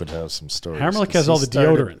 Hammerlick would have some stories. Hammerlick has all the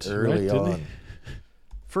deodorant early on.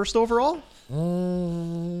 First overall?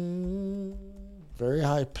 Very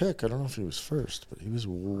high pick. I don't know if he was first, but he was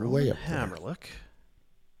way up there. Hammerlick.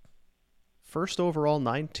 First overall,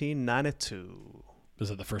 1992. Is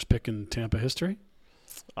that the first pick in Tampa history?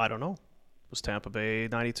 I don't know. Was Tampa Bay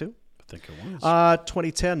 92? I think it was.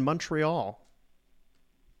 2010, Montreal.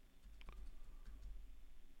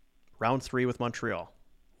 Round 3 with Montreal.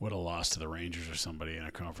 Would have lost to the Rangers or somebody in a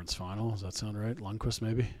conference final. Does that sound right? Lundqvist,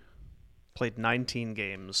 maybe? Played 19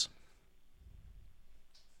 games.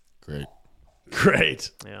 Great.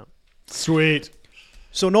 Yeah. Sweet.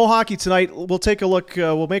 So no hockey tonight. We'll take a look.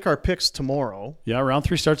 We'll make our picks tomorrow. Yeah, round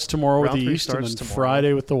 3 starts tomorrow with the East, and then tomorrow.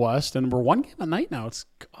 Friday with the West. And we're one game a night now.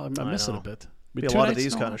 I miss it a bit. Be a lot of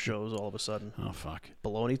these kind of shows all of a sudden. Oh, fuck.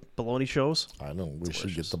 Baloney shows? I know. We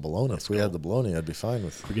should get the baloney. If we had the baloney, I'd be fine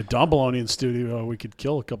with it. If we get Don Baloney in studio, we could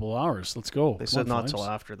kill a couple of hours. Let's go. They said not till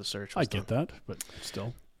after the search was I get that, but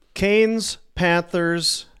still. Canes,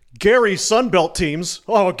 Panthers, Gary Sunbelt teams.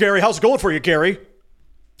 Oh, Gary, how's it going for you, Gary?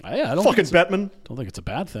 I don't fucking Bettman. Don't think it's a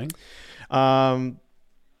bad thing.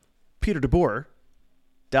 Peter DeBoer,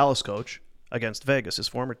 Dallas coach, against Vegas, his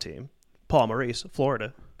former team. Paul Maurice,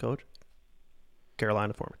 Florida coach.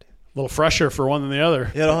 Carolina former team. A little fresher for one than the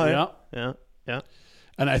other. Yeah.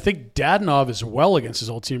 And I think Dadonov is well against his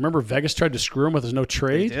old team. Remember, Vegas tried to screw him with his no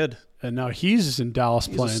trade? He did. And now he's in Dallas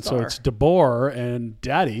playing. So it's DeBoer and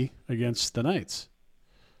Daddy against the Knights.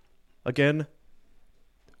 Again,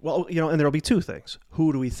 well, and there'll be two things.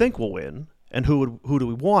 Who do we think will win, and who do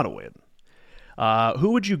we want to win?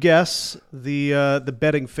 Who would you guess the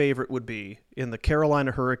betting favorite would be in the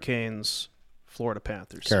Carolina Hurricanes, Florida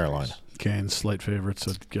Panthers? Carolina. Series? Canes, slight favorites,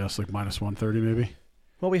 I'd guess like minus 130 maybe.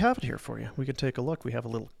 Well, we have it here for you. We can take a look. We have a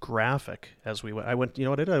little graphic as we went. You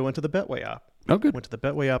know what I did? I went to the Betway app. Oh, good. Went to the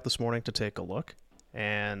Betway app this morning to take a look,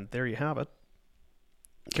 and there you have it.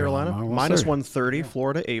 Carolina minus 130,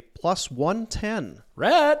 Florida a plus 110.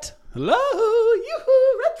 Rat, hello,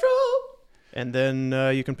 yoo-hoo, retro. And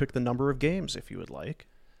then you can pick the number of games if you would like.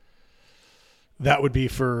 That would be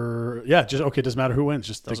for doesn't matter who wins,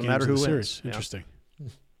 just doesn't the games matter who in the wins. series. Interesting.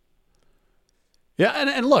 Yeah,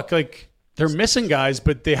 and look, like they're missing guys,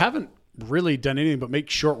 but they haven't really done anything but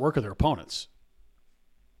make short work of their opponents.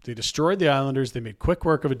 They destroyed the Islanders. They made quick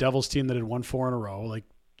work of a Devils team that had won 4 in a row. Like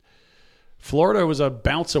Florida was a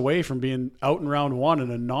bounce away from being out in round 1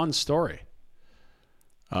 and a non-story.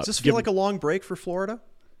 Does this feel like a long break for Florida?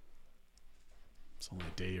 It's only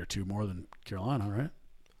a day or two more than Carolina, right?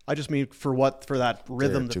 I just mean for that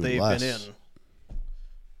rhythm that they've been in.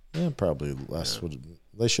 Yeah, probably less.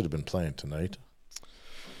 They should have been playing tonight.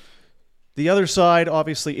 The other side,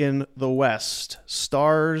 obviously, in the West.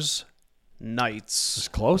 Stars, Knights. It's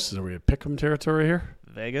close. Are we at Pick'em territory here?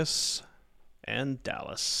 Vegas and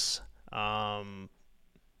Dallas. How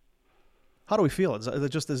do we feel?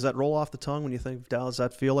 Does that roll off the tongue when you think of Dallas? Does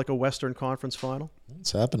that feel like a Western Conference final?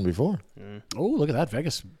 It's happened before. Oh, look at that.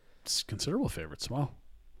 Vegas. It's considerable favorites. Wow.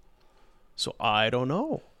 So I don't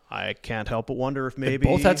know. I can't help but wonder if maybe...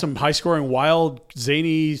 They both had some high-scoring, wild,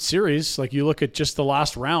 zany series. Like, you look at just the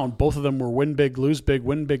last round, both of them were win big, lose big,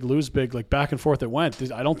 like back and forth it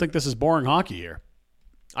went. I don't think this is boring hockey here.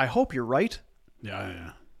 I hope you're right.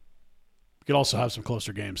 Yeah. We could also have some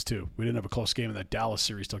closer games, too. We didn't have a close game in that Dallas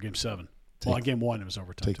series till Game 7. In Game 1, it was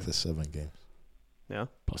overtime. Take the 7 games. Yeah.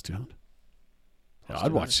 Plus 200. Yeah,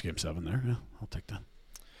 I'd watch Game 7 there. Yeah, I'll take that.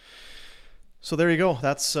 So there you go.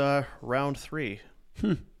 That's round 3.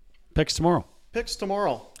 Picks tomorrow.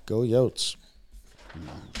 Go Yotes.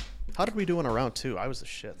 How did we do in a round 2? I was the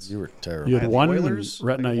shits. You were terrible. You had 1, and Oilers,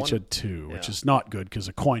 Rhett and I like each one- had 2, which Yeah. is not good because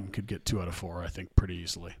a coin could get 2 out of 4, I think, pretty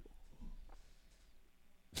easily.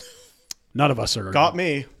 None of us are. Got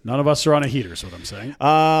me. None of us are on a heater, is what I'm saying.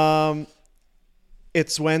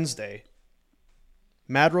 It's Wednesday.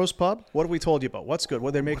 Mad Rose Pub. What have we told you about? What's good?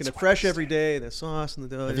 Well, they're making it fresh every day. The sauce and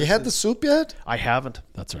the. Have you had the soup yet? I haven't.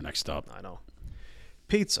 That's our next stop. I know.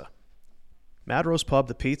 Pizza. Mad Rose Pub.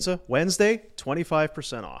 The pizza. Wednesday,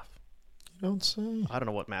 25% off. You don't say. I don't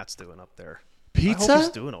know what Matt's doing up there. Pizza? I hope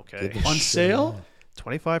he's doing okay. On sale?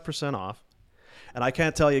 25% off. And I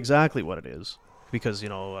can't tell you exactly what it is because,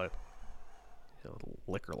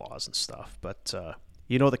 liquor laws and stuff. But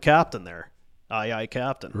the captain there. Aye,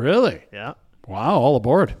 captain. Really? Yeah. Wow, all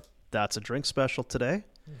aboard. That's a drink special today.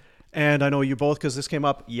 And I know you both, because this came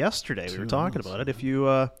up yesterday. We were talking about it. If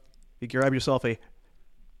you grab yourself a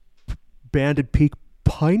Banded Peak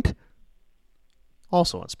pint,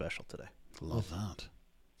 also on special today. Love that.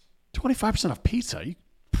 25% off pizza.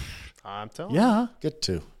 I'm telling Yeah. Get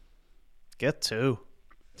 2. Get 2.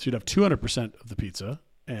 So you'd have 200% of the pizza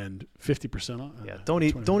and 50% off. Yeah, don't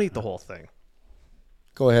eat the whole thing.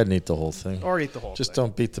 Go ahead and eat the whole thing. Or eat the whole Just thing.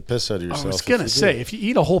 don't beat the piss out of yourself. I was going to say, if you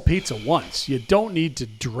eat a whole pizza once, you don't need to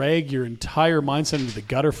drag your entire mindset into the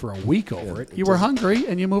gutter for a week over it. You were hungry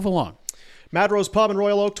and you move along. Mad Rose Pub in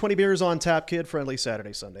Royal Oak, 20 beers on tap, kid friendly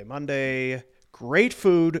Saturday, Sunday, Monday. Great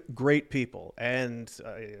food, great people. And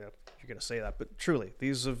you're going to say that, but truly,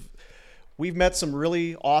 we've met some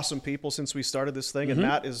really awesome people since we started this thing, and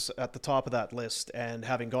Matt is at the top of that list. And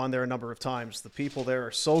having gone there a number of times, the people there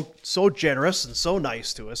are so generous and so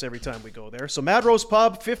nice to us every time we go there. So Mad Rose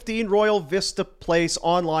Pub, 15 Royal Vista Place,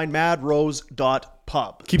 online,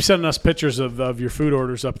 madrose.pub. Keep sending us pictures of your food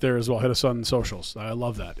orders up there as well. Hit us on socials. I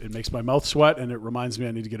love that. It makes my mouth sweat, and it reminds me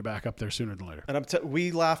I need to get it back up there sooner than later. And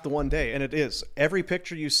we laughed the one day, and it is. Every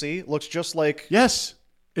picture you see looks just like... Yes.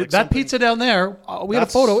 Like that pizza down there, we had a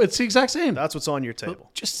photo. It's the exact same. That's what's on your table.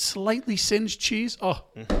 Just slightly singed cheese. Oh,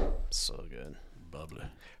 so good. Bubbly.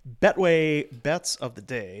 Betway bets of the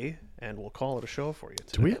day, and we'll call it a show for you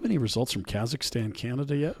today. Do we have any results from Kazakhstan,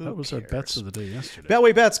 Canada yet? Who that was cares? our bets of the day yesterday.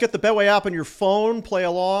 Betway bets. Get the Betway app on your phone. Play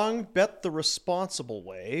along. Bet the responsible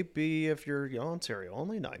way. If you're Ontario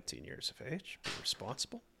only, 19 years of age. Be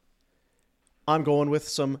responsible. I'm going with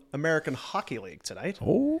some American Hockey League tonight.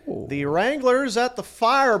 Oh. The Wranglers at the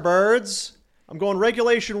Firebirds. I'm going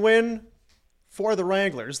regulation win for the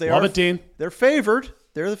Wranglers. Love it, Dean. They're favored.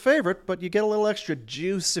 They're the favorite, but you get a little extra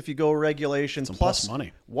juice if you go regulation. Some plus plus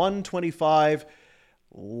money. 125.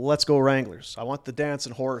 Let's go Wranglers. I want the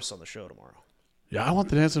dancing horse on the show tomorrow. Yeah, I want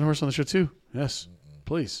the dancing horse on the show too. Yes,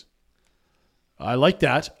 please. I like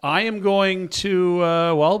that. I am going to,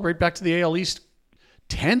 right back to the AL East.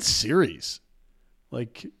 Tense series.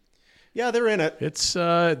 Yeah, they're in it. It's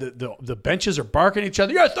the benches are barking at each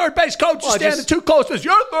other. Your third base coach is standing too close to us.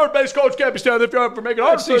 Your third base coach can't be standing if you're up for making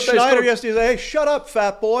our third base Schneider coach. yesterday. Hey, shut up,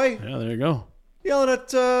 fat boy. Yeah, there you go. Yelling at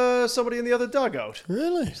somebody in the other dugout.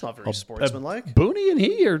 Really? It's not very sportsmanlike. Booney and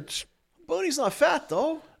he are. Booney's not fat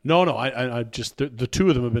though. No. I just the two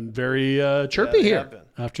of them have been very chirpy they here have been.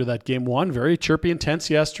 after that game one. Very chirpy, intense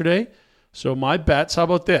yesterday. So my bets. How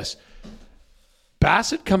about this?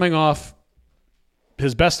 Bassett coming off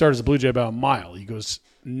his best start as a Blue Jay by a mile. He goes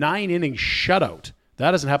 9 innings shutout.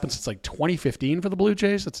 That hasn't happened since 2015 for the Blue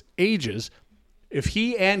Jays. That's ages. If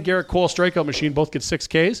he and Garrett Cole strikeout machine both get 6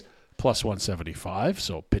 Ks, plus 175.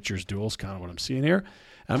 So pitcher's duel is kind of what I'm seeing here. And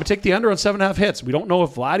I'm going to take the under on 7.5 hits. We don't know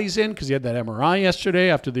if Vladdy's in because he had that MRI yesterday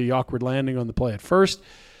after the awkward landing on the play at first.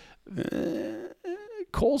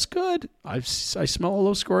 Cole's good. I smell a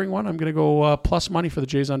low-scoring one. I'm going to go plus money for the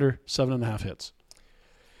Jays under 7.5 hits.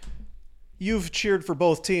 You've cheered for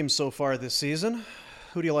both teams so far this season.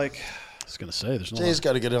 Who do you like? I was going to say, there's no... Jay's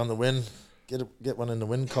got to get it on the win. Get one in the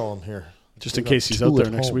win column here. Just in case he's out there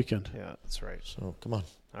next weekend. Yeah, that's right. So, come on.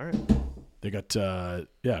 All right. They got,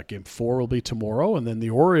 game 4 will be tomorrow, and then the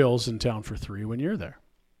Orioles in town for 3 when you're there.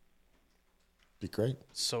 Be great.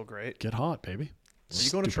 So great. Get hot, baby. Are you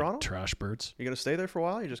going to Toronto? Trash birds. You going to stay there for a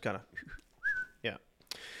while? You just kind of...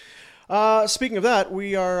 Yeah. Speaking of that,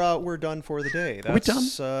 we're done for the day. Are we done?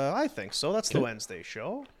 I think so. That's the Wednesday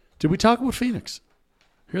show. Did we talk about Phoenix?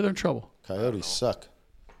 Here they're in trouble. Coyotes suck.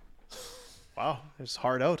 Wow, it's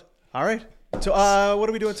hard out. All right. So, what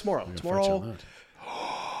are we doing tomorrow? Tomorrow,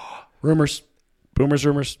 Rumors. Boomers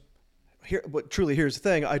rumors. But truly, here's the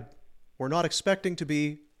thing. We're not expecting to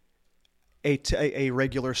be a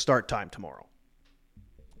regular start time tomorrow.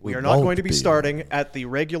 We are not going to be starting at the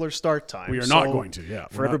regular start time. We are not going to, yeah.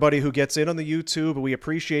 For everybody who gets in on the YouTube, we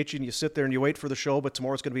appreciate you, and you sit there and you wait for the show, but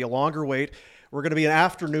tomorrow's going to be a longer wait. We're going to be an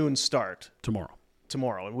afternoon start. Tomorrow.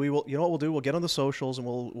 And we will, you know what we'll do? We'll get on the socials and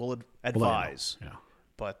we'll advise. Yeah.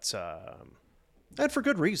 But, and for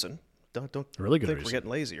good reason. Don't really good think reason. we're getting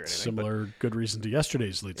lazy or anything. Similar good reason to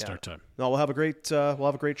yesterday's late start time. No, we'll have a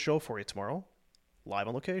great show for you tomorrow. Live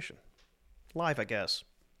on location. Live, I guess.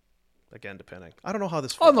 Again, depending. I don't know how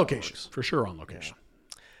this on location works. For sure on location.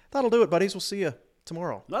 Yeah. That'll do it, buddies. We'll see you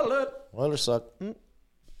tomorrow. That'll do it. Oilers suck.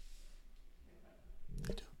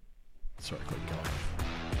 Sorry, quick go.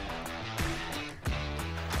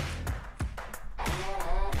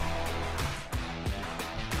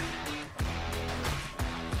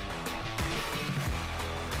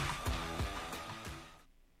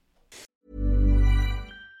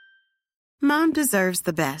 Mom deserves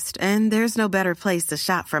the best, and there's no better place to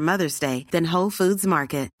shop for Mother's Day than Whole Foods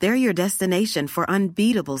Market. They're your destination for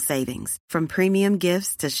unbeatable savings, from premium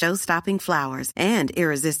gifts to show-stopping flowers and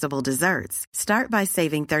irresistible desserts. Start by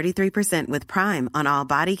saving 33% with Prime on all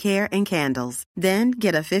body care and candles. Then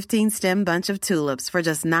get a 15-stem bunch of tulips for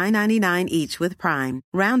just $9.99 each with Prime.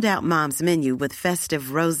 Round out Mom's menu with festive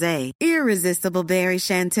rosé, irresistible berry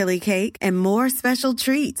chantilly cake, and more special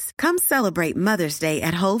treats. Come celebrate Mother's Day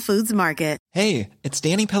at Whole Foods Market. Hey, it's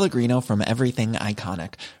Danny Pellegrino from Everything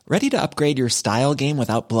Iconic. Ready to upgrade your style game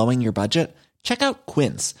without blowing your budget? Check out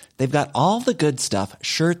Quince. They've got all the good stuff,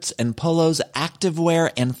 shirts and polos,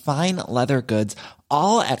 activewear, and fine leather goods,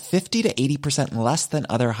 all at 50 to 80% less than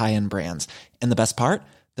other high-end brands. And the best part?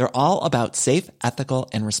 They're all about safe, ethical,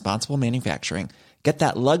 and responsible manufacturing. Get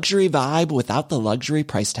that luxury vibe without the luxury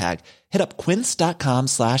price tag. Hit up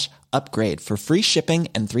quince.com/upgrade for free shipping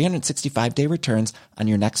and 365-day returns on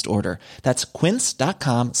your next order. That's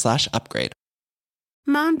quince.com/upgrade.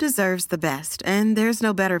 Mom deserves the best, and there's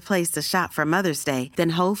no better place to shop for Mother's Day than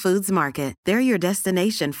Whole Foods Market. They're your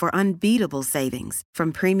destination for unbeatable savings,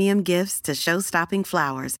 from premium gifts to show-stopping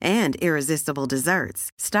flowers and irresistible desserts.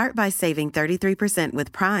 Start by saving 33%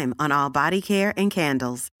 with Prime on all body care and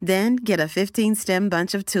candles. Then get a 15-stem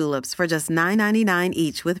bunch of tulips for just $9.99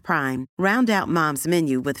 each with Prime. Round out Mom's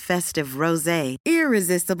menu with festive rosé,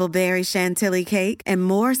 irresistible berry chantilly cake, and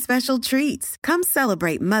more special treats. Come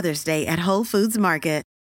celebrate Mother's Day at Whole Foods Market.